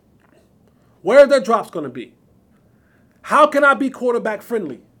 Where are their drops going to be? How can I be quarterback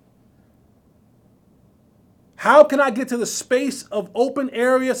friendly? How can I get to the space of open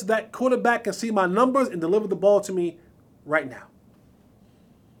areas so that quarterback can see my numbers and deliver the ball to me right now?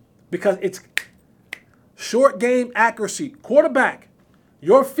 Because it's short game accuracy. Quarterback,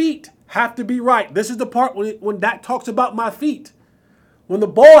 your feet have to be right. This is the part when Dak talks about my feet. When the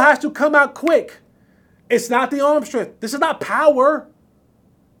ball has to come out quick, it's not the arm strength. This is not power.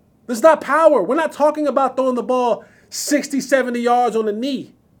 This is not power. We're not talking about throwing the ball 60, 70 yards on the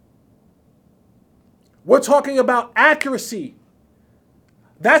knee. We're talking about accuracy.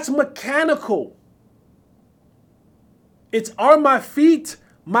 That's mechanical. Are my feet,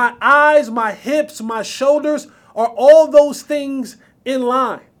 my eyes, my hips, my shoulders, are all those things in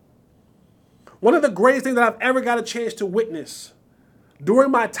line? One of the greatest things that I've ever got a chance to witness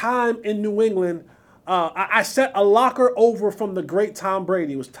during my time in New England, I set a locker over from the great Tom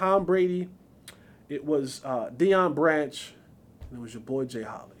Brady. It was Tom Brady, it was Deion Branch, and it was your boy Jay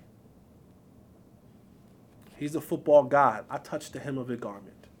Holley. He's the football god. I touched the hem of his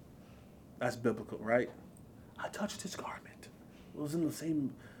garment. That's biblical, right? I touched his garment. It was in the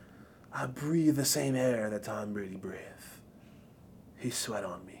same, I breathe the same air that Tom Brady breathed. He sweat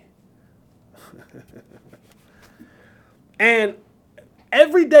on me. And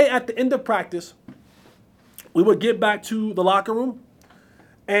every day at the end of practice, we would get back to the locker room,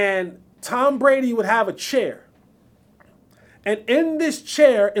 and Tom Brady would have a chair. And in this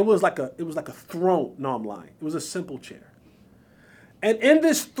chair, it was like a throne. No, I'm lying. It was a simple chair. And in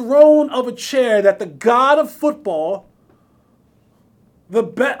this throne of a chair that the God of football,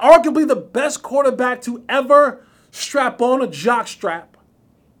 Arguably the best quarterback to ever strap on a jock strap.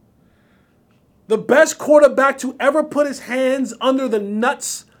 The best quarterback to ever put his hands under the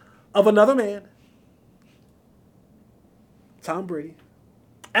nuts of another man. Tom Brady.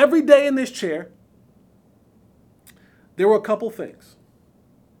 Every day in this chair, there were a couple things.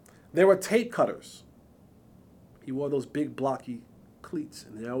 There were tape cutters. He wore those big blocky cleats,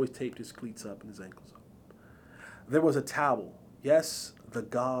 and they always taped his cleats up and his ankles up. There was a towel. Yes, the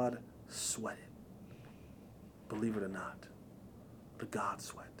God sweated. Believe it or not, the God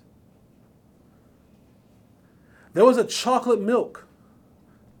sweat. There was a chocolate milk.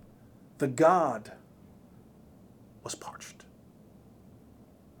 The God was parched.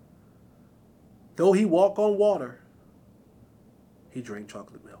 Though he walked on water, he drank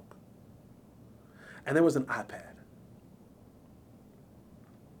chocolate milk. And there was an iPad.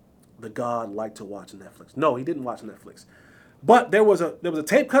 The God liked to watch Netflix. No, he didn't watch Netflix. But there was a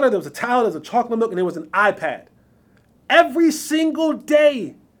tape cutter, there was a towel, there was a chocolate milk, and there was an iPad. Every single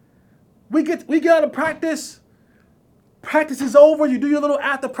day, we get out of practice. Practice is over. You do your little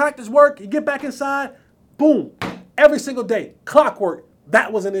after practice work. You get back inside. Boom. Every single day, clockwork.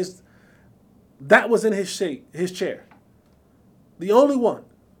 That was in his chair. The only one.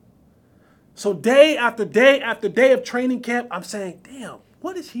 So day after day after day of training camp, I'm saying, damn,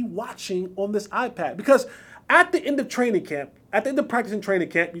 what is he watching on this iPad? Because at the end of training camp, at the end of practice and training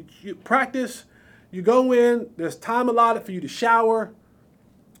camp, you practice, you go in, there's time allotted for you to shower,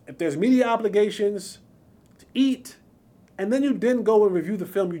 if there's media obligations, to eat, and then you then go and review the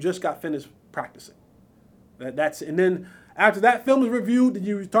film you just got finished practicing. That's it. And then after that film is reviewed, then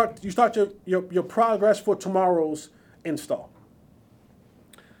you start your progress for tomorrow's install.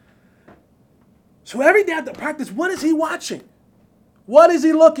 So every day after practice, what is he watching? What is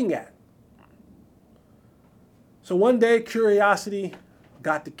he looking at? So one day, curiosity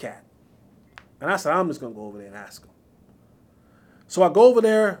got the cat. And I said, I'm just going to go over there and ask him. So I go over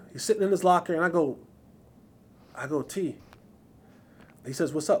there, he's sitting in his locker, and I go, T. He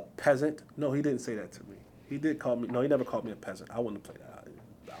says, what's up, peasant? No, he didn't say that to me. He did call me, no, he never called me a peasant. I wouldn't have played that out.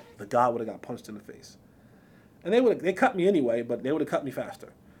 The guy would have got punched in the face. And they cut me anyway, but they would have cut me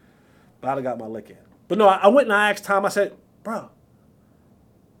faster. But I'd have got my lick in. But no, I went and I asked Tom, I said, bro,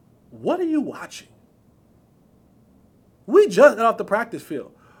 what are you watching? We just got off the practice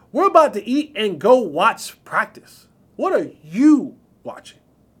field. We're about to eat and go watch practice. What are you watching?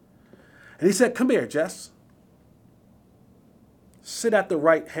 And he said, come here, Jess. Sit at the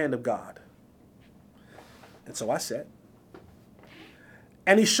right hand of God. And so I sat.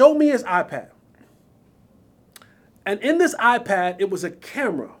 And he showed me his iPad. And in this iPad, it was a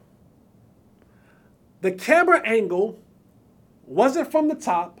camera. The camera angle wasn't from the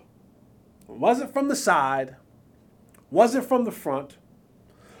top, wasn't from the side, wasn't from the front.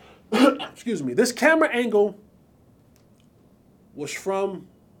 Excuse me. This camera angle was from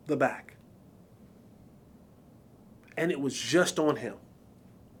the back. And it was just on him.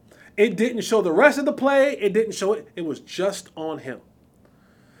 It didn't show the rest of the play. It didn't show it. It was just on him.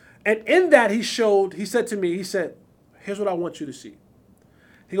 And in that he said to me, here's what I want you to see.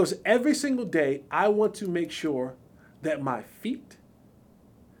 He goes, every single day, I want to make sure that my feet,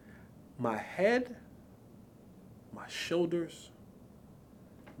 my head, my shoulders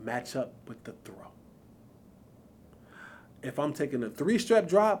match up with the throw. If I'm taking a 3-step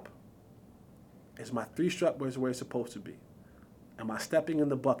drop, is my 3-step where it's supposed to be? Am I stepping in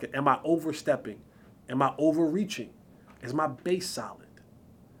the bucket? Am I overstepping? Am I overreaching? Is my base solid?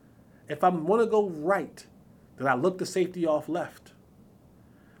 If I want to go right, did I look the safety off left?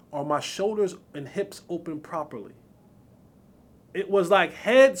 Are my shoulders and hips open properly? It was like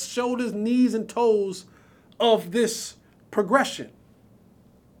head, shoulders, knees, and toes of this progression.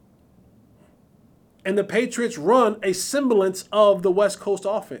 And the Patriots run a semblance of the West Coast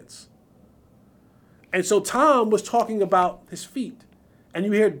offense. And so Tom was talking about his feet. And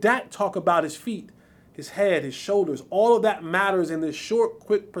you hear Dak talk about his feet, his head, his shoulders. All of that matters in this short,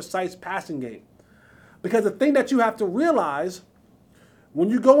 quick, precise passing game. Because the thing that you have to realize, when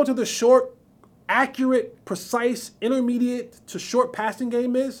you go into the short, accurate, precise, intermediate to short passing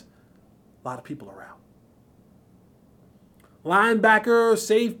game is a lot of people around. Linebackers,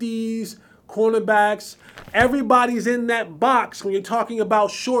 safeties, cornerbacks, everybody's in that box when you're talking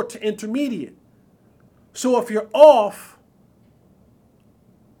about short to intermediate. So if you're off,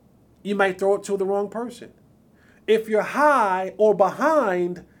 you might throw it to the wrong person. If you're high or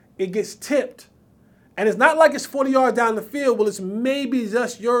behind, it gets tipped. And it's not like it's 40 yards down the field. Well, it's maybe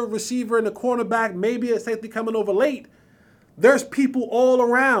just your receiver and the cornerback, maybe a safety coming over late. There's people all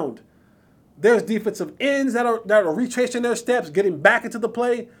around. There's defensive ends that are retracing their steps, getting back into the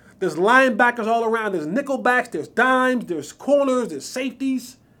play. There's linebackers all around. There's nickelbacks. There's dimes. There's corners. There's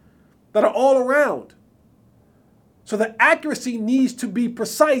safeties that are all around. So the accuracy needs to be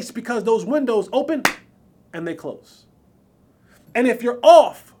precise because those windows open and they close. And if you're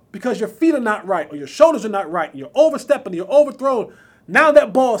off because your feet are not right or your shoulders are not right and you're overstepping, you're overthrown, now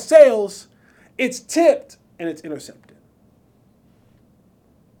that ball sails, it's tipped and it's intercepted.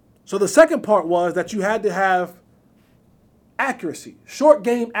 So the second part was that you had to have accuracy, short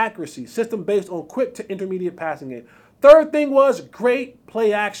game accuracy, system based on quick to intermediate passing game. Third thing was great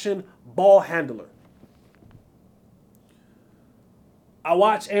play action ball handler. I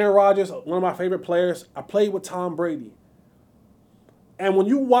watched Aaron Rodgers, one of my favorite players. I played with Tom Brady. And when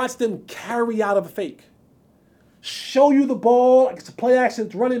you watch them carry out of a fake, show you the ball, like it's a play action,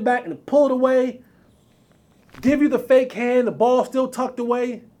 it's running back, and pull it away, give you the fake hand, the ball still tucked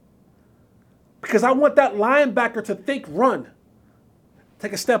away. Because I want that linebacker to think run.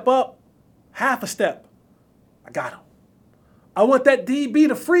 Take a step up, half a step. I got him. I want that DB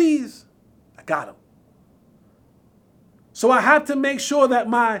to freeze. I got him. So I have to make sure that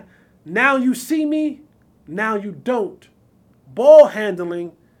my now you see me, now you don't. Ball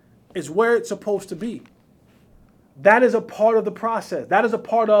handling is where it's supposed to be. That is a part of the process. That is a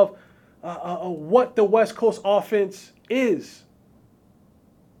part of what the West Coast offense is.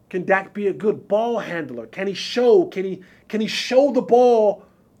 Can Dak be a good ball handler? Can he show? Can he show the ball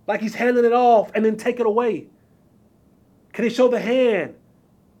like he's handing it off and then take it away? Can he show the hand?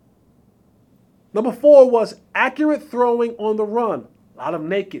 Number 4 was accurate throwing on the run. A lot of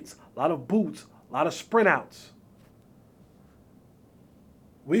nakeds, a lot of boots, a lot of sprint outs.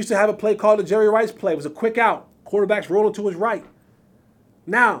 We used to have a play called the Jerry Rice play. It was a quick out. Quarterback's rolling to his right.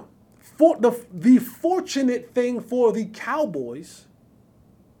 Now, for the fortunate thing for the Cowboys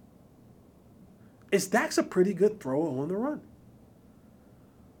is Dak's a pretty good thrower on the run.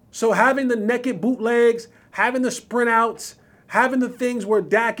 So having the naked bootlegs, having the sprint outs, having the things where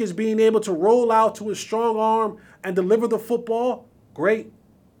Dak is being able to roll out to his strong arm and deliver the football, great.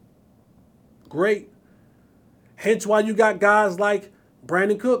 Great. Hence why you got guys like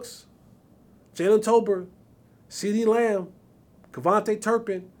Brandon Cooks, Jalen Tolbert, CeeDee Lamb, Kevontae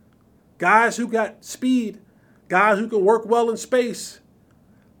Turpin, guys who got speed, guys who can work well in space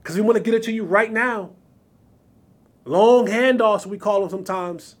because we want to get it to you right now. Long handoffs, we call them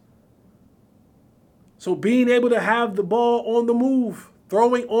sometimes. So being able to have the ball on the move,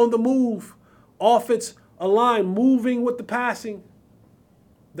 throwing on the move, offense aligned, moving with the passing,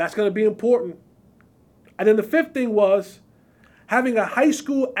 that's going to be important. And then the 5th thing was having a high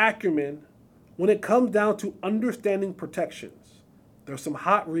school acumen when it comes down to understanding protections. There's some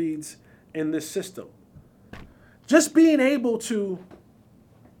hot reads in this system. Just being able to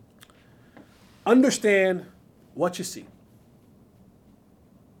understand what you see.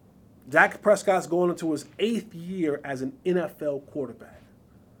 Dak Prescott's going into his 8th year as an NFL quarterback.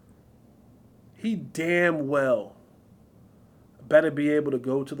 He damn well better be able to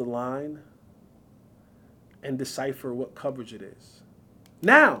go to the line and decipher what coverage it is.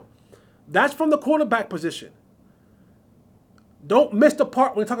 Now, that's from the quarterback position. Don't miss the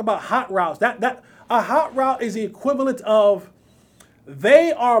part when we talk about hot routes. That a hot route is the equivalent of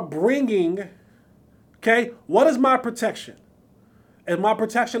they are bringing, okay, what is my protection? Is my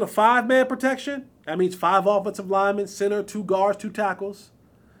protection a 5-man protection? That means 5 offensive linemen, center, 2 guards, 2 tackles.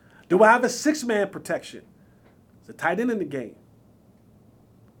 Do I have a 6-man protection? It's a tight end in the game.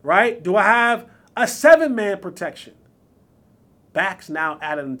 Right? Do I have a 7-man protection? Backs now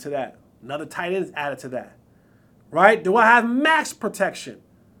added into that. Another tight end is added to that. Right? Do I have max protection?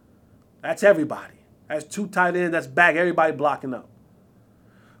 That's everybody. That's 2 tight ends. That's back. Everybody blocking up.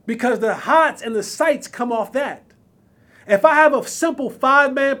 Because the hots and the sights come off that. If I have a simple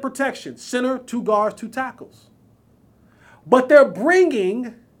 5-man protection, center, 2 guards, 2 tackles, but they're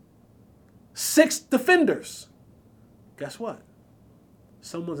bringing 6 defenders, guess what?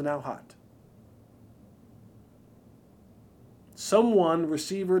 Someone's now hot. Someone,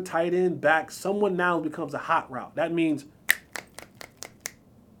 receiver, tight end, back, someone now becomes a hot route. That means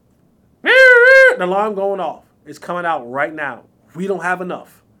the alarm going off. It's coming out right now. We don't have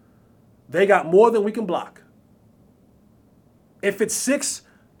enough. They got more than we can block. If it's 6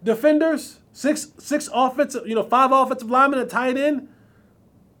 defenders, six offensive, 5 offensive linemen, a tight end,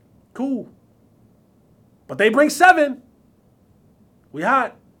 cool. But they bring 7. We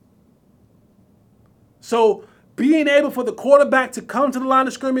hot. So being able for the quarterback to come to the line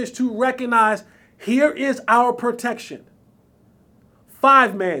of scrimmage to recognize here is our protection.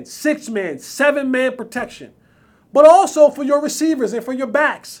 5-man, 6-man, 7-man protection. But also for your receivers and for your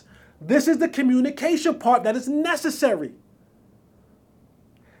backs. This is the communication part that is necessary.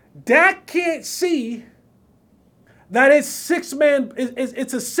 Dak can't see that it's it's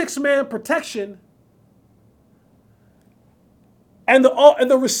a 6-man protection, and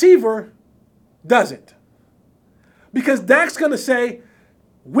the receiver doesn't. Because Dak's gonna say,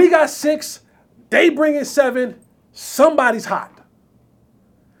 we got 6, they bring in 7, somebody's hot.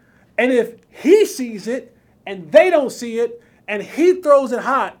 And if he sees it and they don't see it and he throws it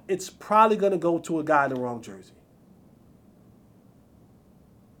hot, it's probably going to go to a guy in the wrong jersey.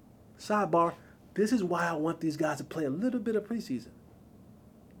 Sidebar, this is why I want these guys to play a little bit of preseason.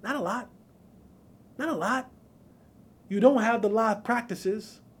 Not a lot. Not a lot. You don't have the live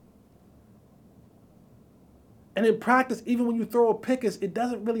practices. And in practice, even when you throw a pick, it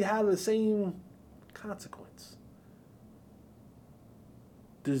doesn't really have the same consequence.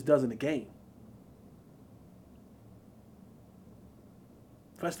 This does in a game.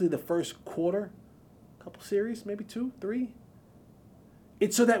 Especially the first quarter, couple series, maybe 2, 3.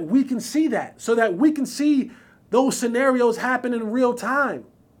 It's so that we can see that. So that we can see those scenarios happen in real time.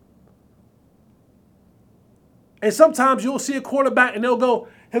 And sometimes you'll see a quarterback and he'll go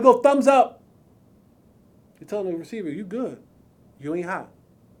thumbs up. You're telling the receiver, you good. You ain't hot.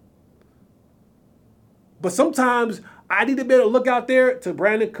 But sometimes I need to be able to look out there to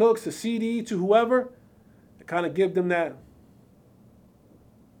Brandon Cooks, to CD, to whoever, and kind of give them that,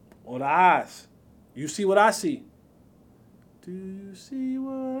 or the eyes. You see what I see. Do you see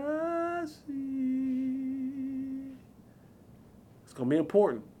what I see? It's going to be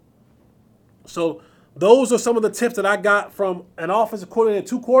important. So those are some of the tips that I got from an offensive coordinator,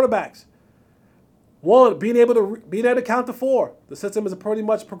 2 quarterbacks. 1, being able to count to 4. The system is a pretty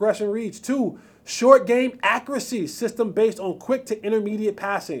much progression reads. 2, short game accuracy system based on quick to intermediate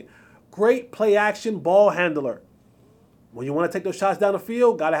passing. Great play action ball handler. When you want to take those shots down the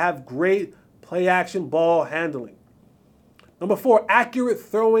field, got to have great play action ball handling. Number 4, accurate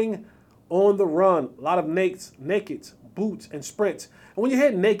throwing on the run. A lot of nakeds, boots, and sprints. And when you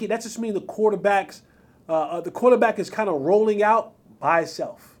hit naked, that just means the quarterback is kind of rolling out by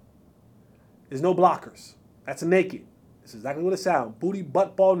itself. There's no blockers. That's a naked. This is exactly what it sounds. Booty,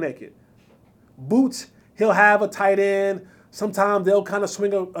 butt, ball, naked. Boots, he'll have a tight end. Sometimes they'll kind of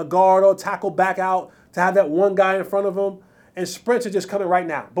swing a guard or tackle back out to have that one guy in front of them. And sprints are just coming right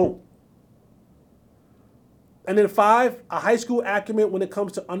now. Boom. And then 5, a high school acumen when it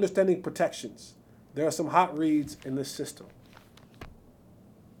comes to understanding protections. There are some hot reads in this system.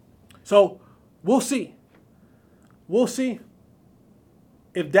 So we'll see. We'll see.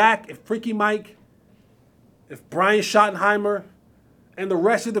 If Dak, if Freaky Mike, if Brian Schottenheimer, and the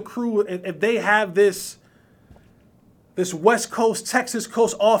rest of the crew, if they have this West Coast, Texas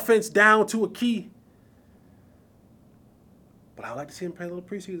Coast offense down to a key. But I'd like to see them play a little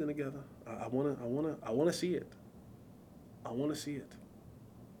preseason together. I want to see it. I want to see it.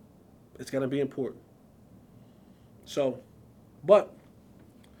 It's going to be important. So, but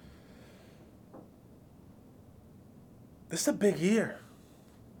this is a big year.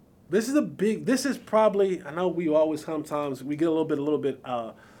 This is probably, I know we always sometimes, we get a little bit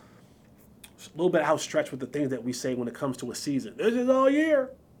outstretched with the things that we say when it comes to a season. This is all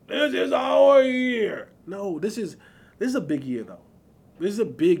year. This is all year. No, this is a big year though. This is a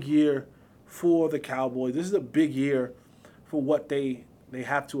big year for the Cowboys. This is a big year for what they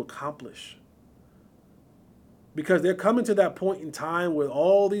have to accomplish. Because they're coming to that point in time where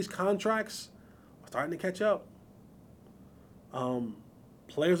all these contracts are starting to catch up.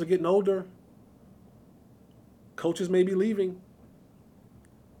 Players are getting older. Coaches may be leaving.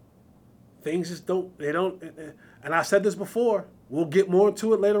 Things just don't, and I said this before, we'll get more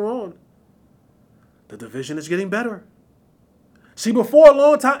into it later on. The division is getting better. See, before a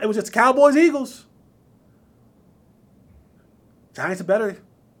long time, it was just Cowboys, Eagles. Giants are better,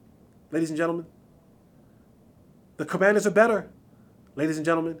 ladies and gentlemen. The Commanders are better, ladies and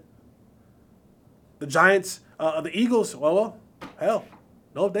gentlemen. The Giants, the Eagles, well, hell.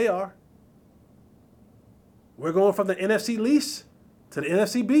 No, they are. We're going from the NFC least to the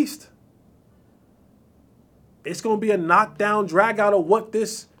NFC beast. It's going to be a knockdown, drag out of what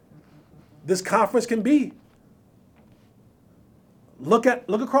this conference can be. Look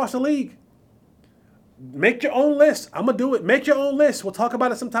across the league. Make your own list. I'm going to do it. Make your own list. We'll talk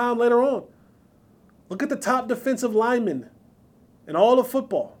about it sometime later on. Look at the top defensive linemen in all of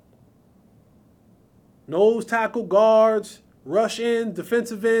football. Nose tackle, guards, rush in,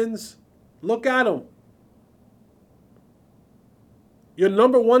 defensive ends. Look at them. Your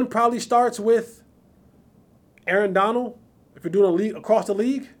number 1 probably starts with Aaron Donald, if you're doing a league across the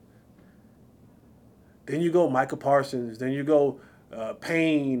league. Then you go Micah Parsons. Then you go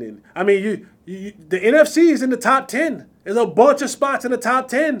Payne, and I mean, the NFC is in the top 10. There's a bunch of spots in the top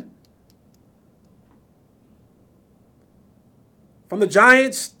 10. From the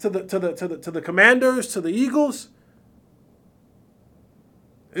Giants to the Commanders to the Eagles,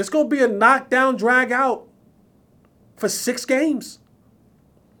 it's gonna be a knockdown, drag out for 6 games.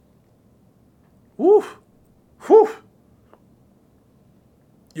 Woo, whew.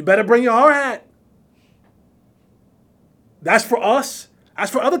 You better bring your hard hat. That's for us.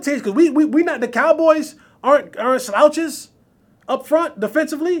 That's for other teams, because we not, the Cowboys aren't slouches up front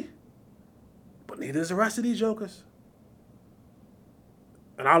defensively, but neither is the rest of these jokers.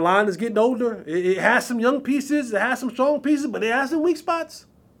 And our line is getting older. It has some young pieces, it has some strong pieces, but it has some weak spots.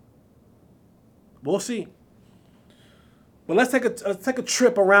 We'll see. But let's take a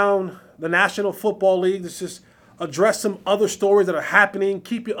trip around the National Football League. Let's just address some other stories that are happening,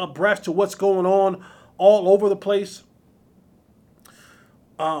 keep you abreast to what's going on all over the place.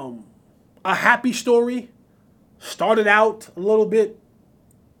 A happy story. Started out a little bit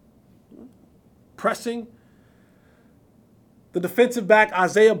pressing. The defensive back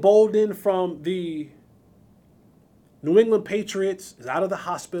Isaiah Bolden from the New England Patriots is out of the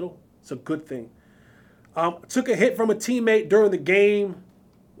hospital. It's a good thing. Took a hit from a teammate during the game,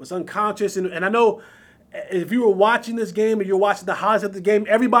 was unconscious. And I know if you were watching this game or you're watching the highlights of the game,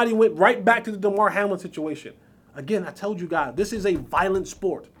 everybody went right back to the DeMar Hamlin situation. Again, I told you guys, this is a violent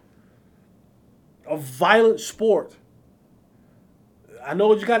sport. A violent sport. I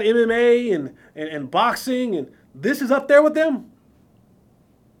know you got MMA and boxing, and this is up there with them.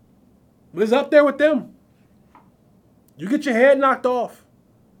 This is up there with them. You get your head knocked off.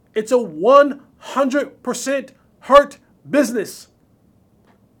 It's a 100% hurt business.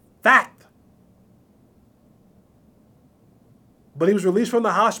 Fact. But he was released from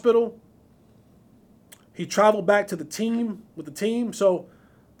the hospital. He traveled back to the team with the team. So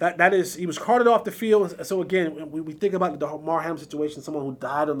that is, he was carted off the field. So again, we think about the DeMar Hamlin situation, someone who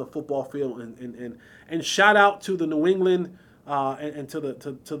died on the football field, and shout out to the New England and to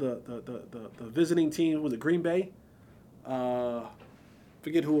the visiting team. Was it Green Bay?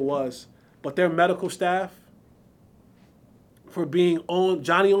 Forget who it was, but their medical staff for being on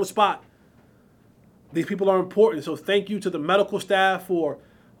Johnny on the spot. These people are important, so thank you to the medical staff for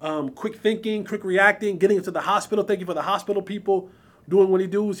quick thinking, quick reacting, getting into the hospital. Thank you for the hospital people doing what he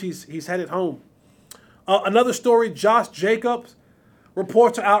does. He's headed home. Another story, Josh Jacobs.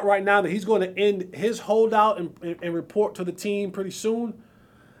 Reports are out right now that he's going to end his holdout and report to the team pretty soon.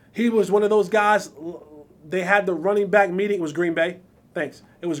 He was one of those guys, they had the running back meeting. It was Green Bay. Thanks.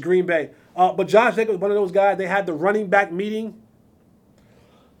 It was Green Bay. But Josh Jacobs was one of those guys, they had the running back meeting.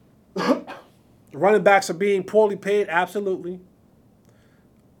 Running backs are being poorly paid, absolutely.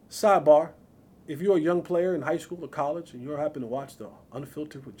 Sidebar, if you're a young player in high school or college and you happen to watch the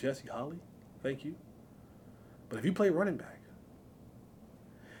Unfiltered with Jesse Holley, thank you. But if you play running back,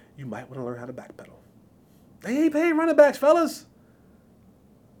 you might want to learn how to backpedal. They ain't paying running backs, fellas.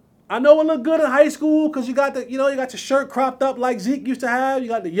 I know it look good in high school because you got you got your shirt cropped up like Zeke used to have. You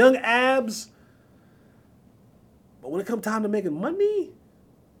got the young abs. But when it comes time to making money,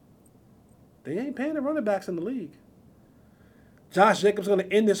 they ain't paying the running backs in the league. Josh Jacobs is going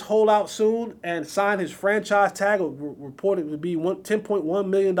to end this holdout soon and sign his franchise tag, reported to be $10.1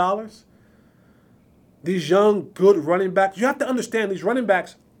 million. These young, good running backs, you have to understand these running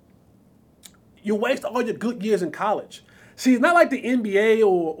backs, you waste all your good years in college. See, it's not like the NBA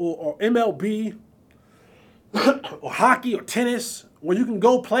or MLB or hockey or tennis where you can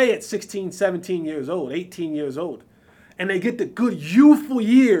go play at 16, 17 years old, 18 years old, and they get the good youthful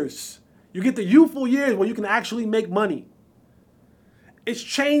years. You get the youthful years where you can actually make money. It's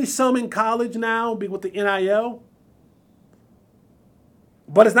changed some in college now with the NIL,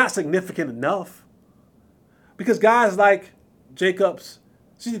 but it's not significant enough because guys like Jacobs,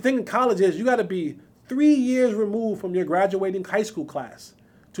 see, the thing in college is you got to be 3 years removed from your graduating high school class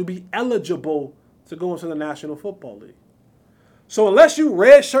to be eligible to go into the National Football League. So unless you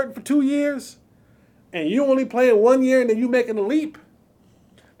redshirt for 2 years and you only playing 1 year and then you making a leap,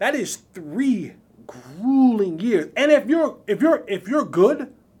 that is 3 grueling years. And if you're good, if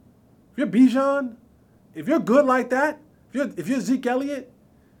you're Bijan, if you're good like that, if you're Zeke Elliott,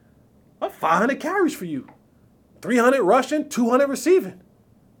 what 500 carries for you, 300 rushing, 200 receiving.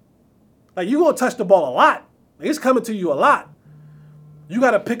 Like, you're gonna touch the ball a lot. Like, it's coming to you a lot. You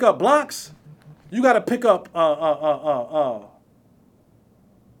got to pick up blocks. You got to pick up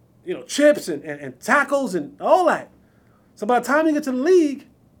chips and tackles and all that. So by the time you get to the league,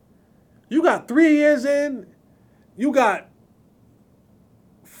 you got 3 years in, you got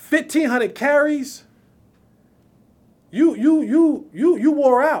 1,500 carries, You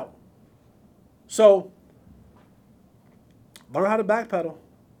wore out. So learn how to backpedal.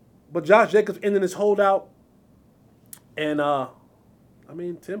 But Josh Jacobs ending his holdout, and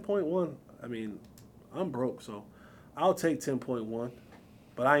 10.1. I mean, I'm broke, so I'll take 10.1.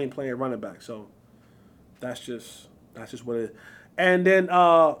 But I ain't playing running back, so that's just what it is. And then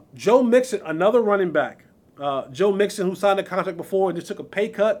Joe Mixon, another running back. Joe Mixon, who signed a contract before and just took a pay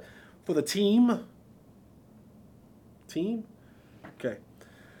cut for the team. Team? Okay.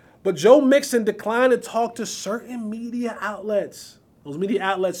 But Joe Mixon declined to talk to certain media outlets. Those media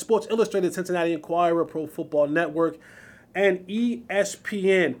outlets, Sports Illustrated, Cincinnati Enquirer, Pro Football Network, and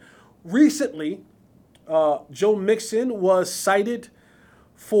ESPN. Recently, Joe Mixon was cited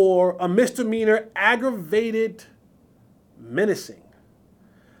for a misdemeanor aggravated menacing.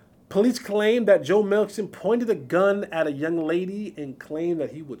 Police claim that Joe Mixon pointed a gun at a young lady and claimed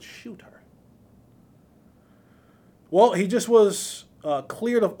that he would shoot her. Well, he just was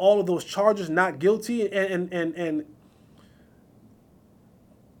cleared of all of those charges, not guilty. And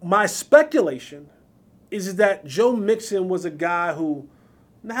my speculation is that Joe Mixon was a guy who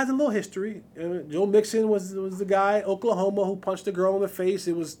has a little history. Joe Mixon was the guy, Oklahoma, who punched a girl in the face.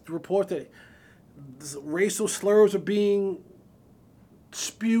 It was reported that racial slurs are being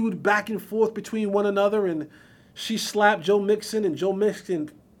spewed back and forth between one another, and she slapped Joe Mixon, and Joe Mixon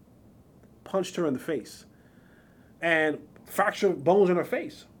punched her in the face and fractured bones in her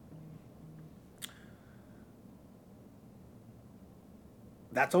face.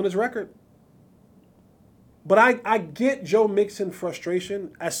 That's on his record. But I get Joe Mixon's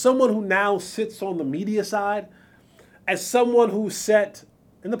frustration as someone who now sits on the media side, as someone who's sat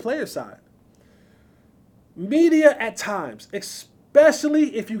in the player side. Media at times,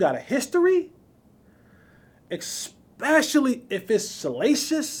 especially if you got a history, especially if it's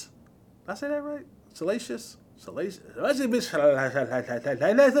salacious. Did I say that right? Salacious? Salacious.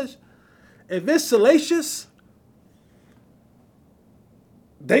 If it's salacious,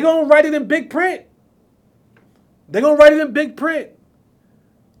 they gonna write it in big print. They're going to write it in big print.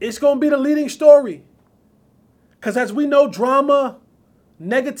 It's going to be the leading story. Because as we know, drama,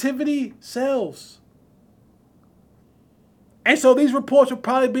 negativity sells. And so these reports are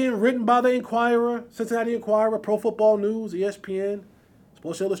probably being written by the Enquirer, Cincinnati Enquirer, Pro Football News, ESPN,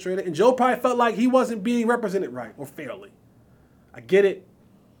 Sports Illustrated. And Joe probably felt like he wasn't being represented right or fairly. I get it.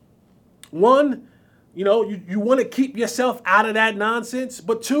 One, you want to keep yourself out of that nonsense.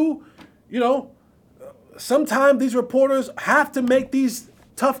 But two, sometimes these reporters have to make these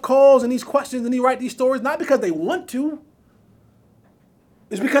tough calls and these questions and they write these stories not because they want to.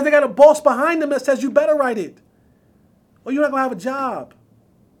 It's because they got a boss behind them that says you better write it or you're not going to have a job.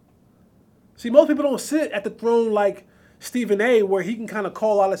 See, most people don't sit at the throne like Stephen A. where he can kind of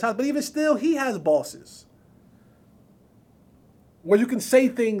call out his house, but even still, he has bosses. Where you can say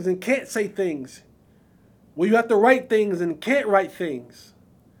things and can't say things. Where you have to write things and can't write things.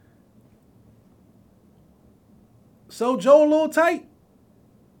 So Joe a little tight.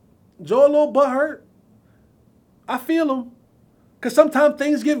 Joe a little butthurt. I feel him. Because sometimes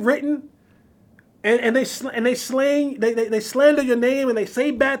things get written and they slander your name and they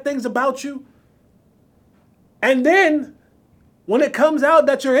say bad things about you. And then when it comes out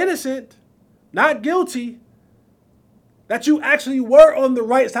that you're innocent, not guilty, that you actually were on the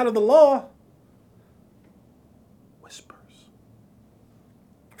right side of the law,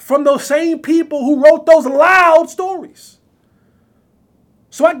 from those same people who wrote those loud stories.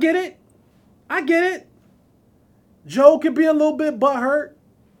 So I get it. Joe can be a little bit butthurt.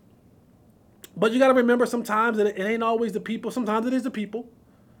 But you got to remember sometimes that it ain't always the people. Sometimes it is the people.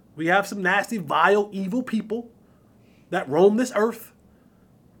 We have some nasty, vile, evil people that roam this earth.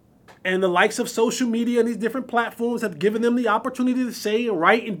 And the likes of social media and these different platforms have given them the opportunity to say and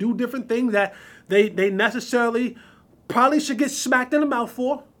write and do different things that they necessarily probably should get smacked in the mouth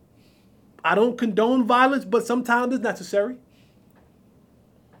for. I don't condone violence, but sometimes it's necessary.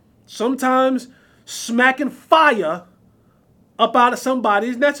 Sometimes smacking fire up out of somebody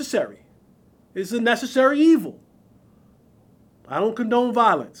is necessary. It's a necessary evil. I don't condone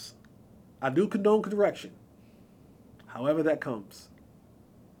violence. I do condone correction. However that comes.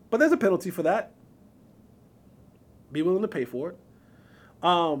 But there's a penalty for that. Be willing to pay for it.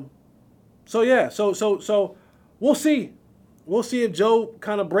 So we'll see. We'll see if Joe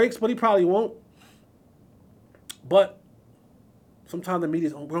kind of breaks, but he probably won't. But sometimes the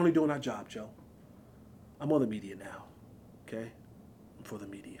media's, we're only doing our job, Joe. I'm on the media now, okay? I'm for the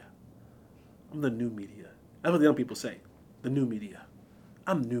media. I'm the new media. That's what the young people say, the new media.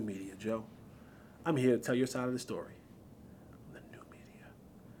 I'm new media, Joe. I'm here to tell your side of the story. I'm the new media.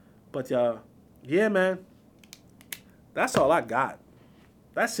 But, yeah, man. That's all I got.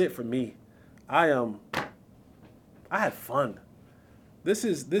 That's it for me. I had fun. This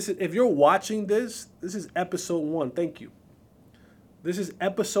is if you're watching this is episode 1. Thank you. This is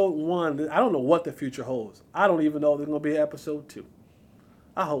episode 1. I don't know what the future holds. I don't even know if there's gonna be an episode 2.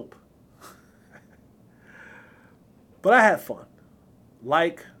 I hope. But I had fun.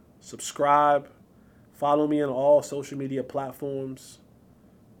 Like, subscribe, follow me on all social media platforms.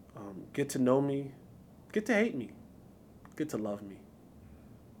 Get to know me. Get to hate me. Get to love me.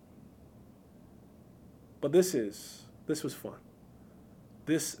 But this was fun.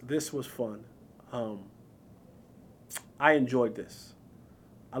 This was fun. I enjoyed this.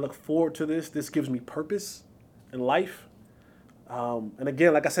 I look forward to this. This gives me purpose in life. And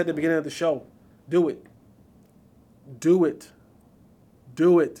again, like I said at the beginning of the show, do it. Do it.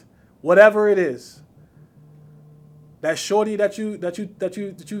 Do it. Whatever it is. That shorty that you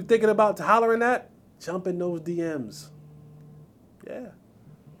thinking about to hollering at, jump in those DMs. Yeah.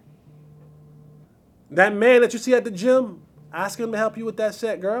 That man that you see at the gym, ask him to help you with that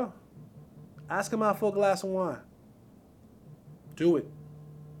set, girl. Ask him out for a glass of wine. Do it.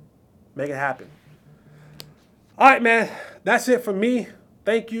 Make it happen. All right, man. That's it for me.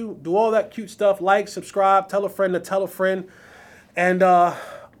 Thank you. Do all that cute stuff. Like, subscribe, tell a friend to tell a friend. And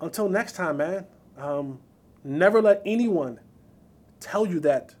until next time, man, never let anyone tell you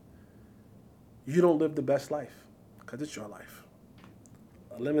that you don't live the best life, because it's your life.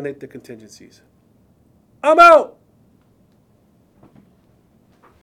 Eliminate the contingencies. I'm out.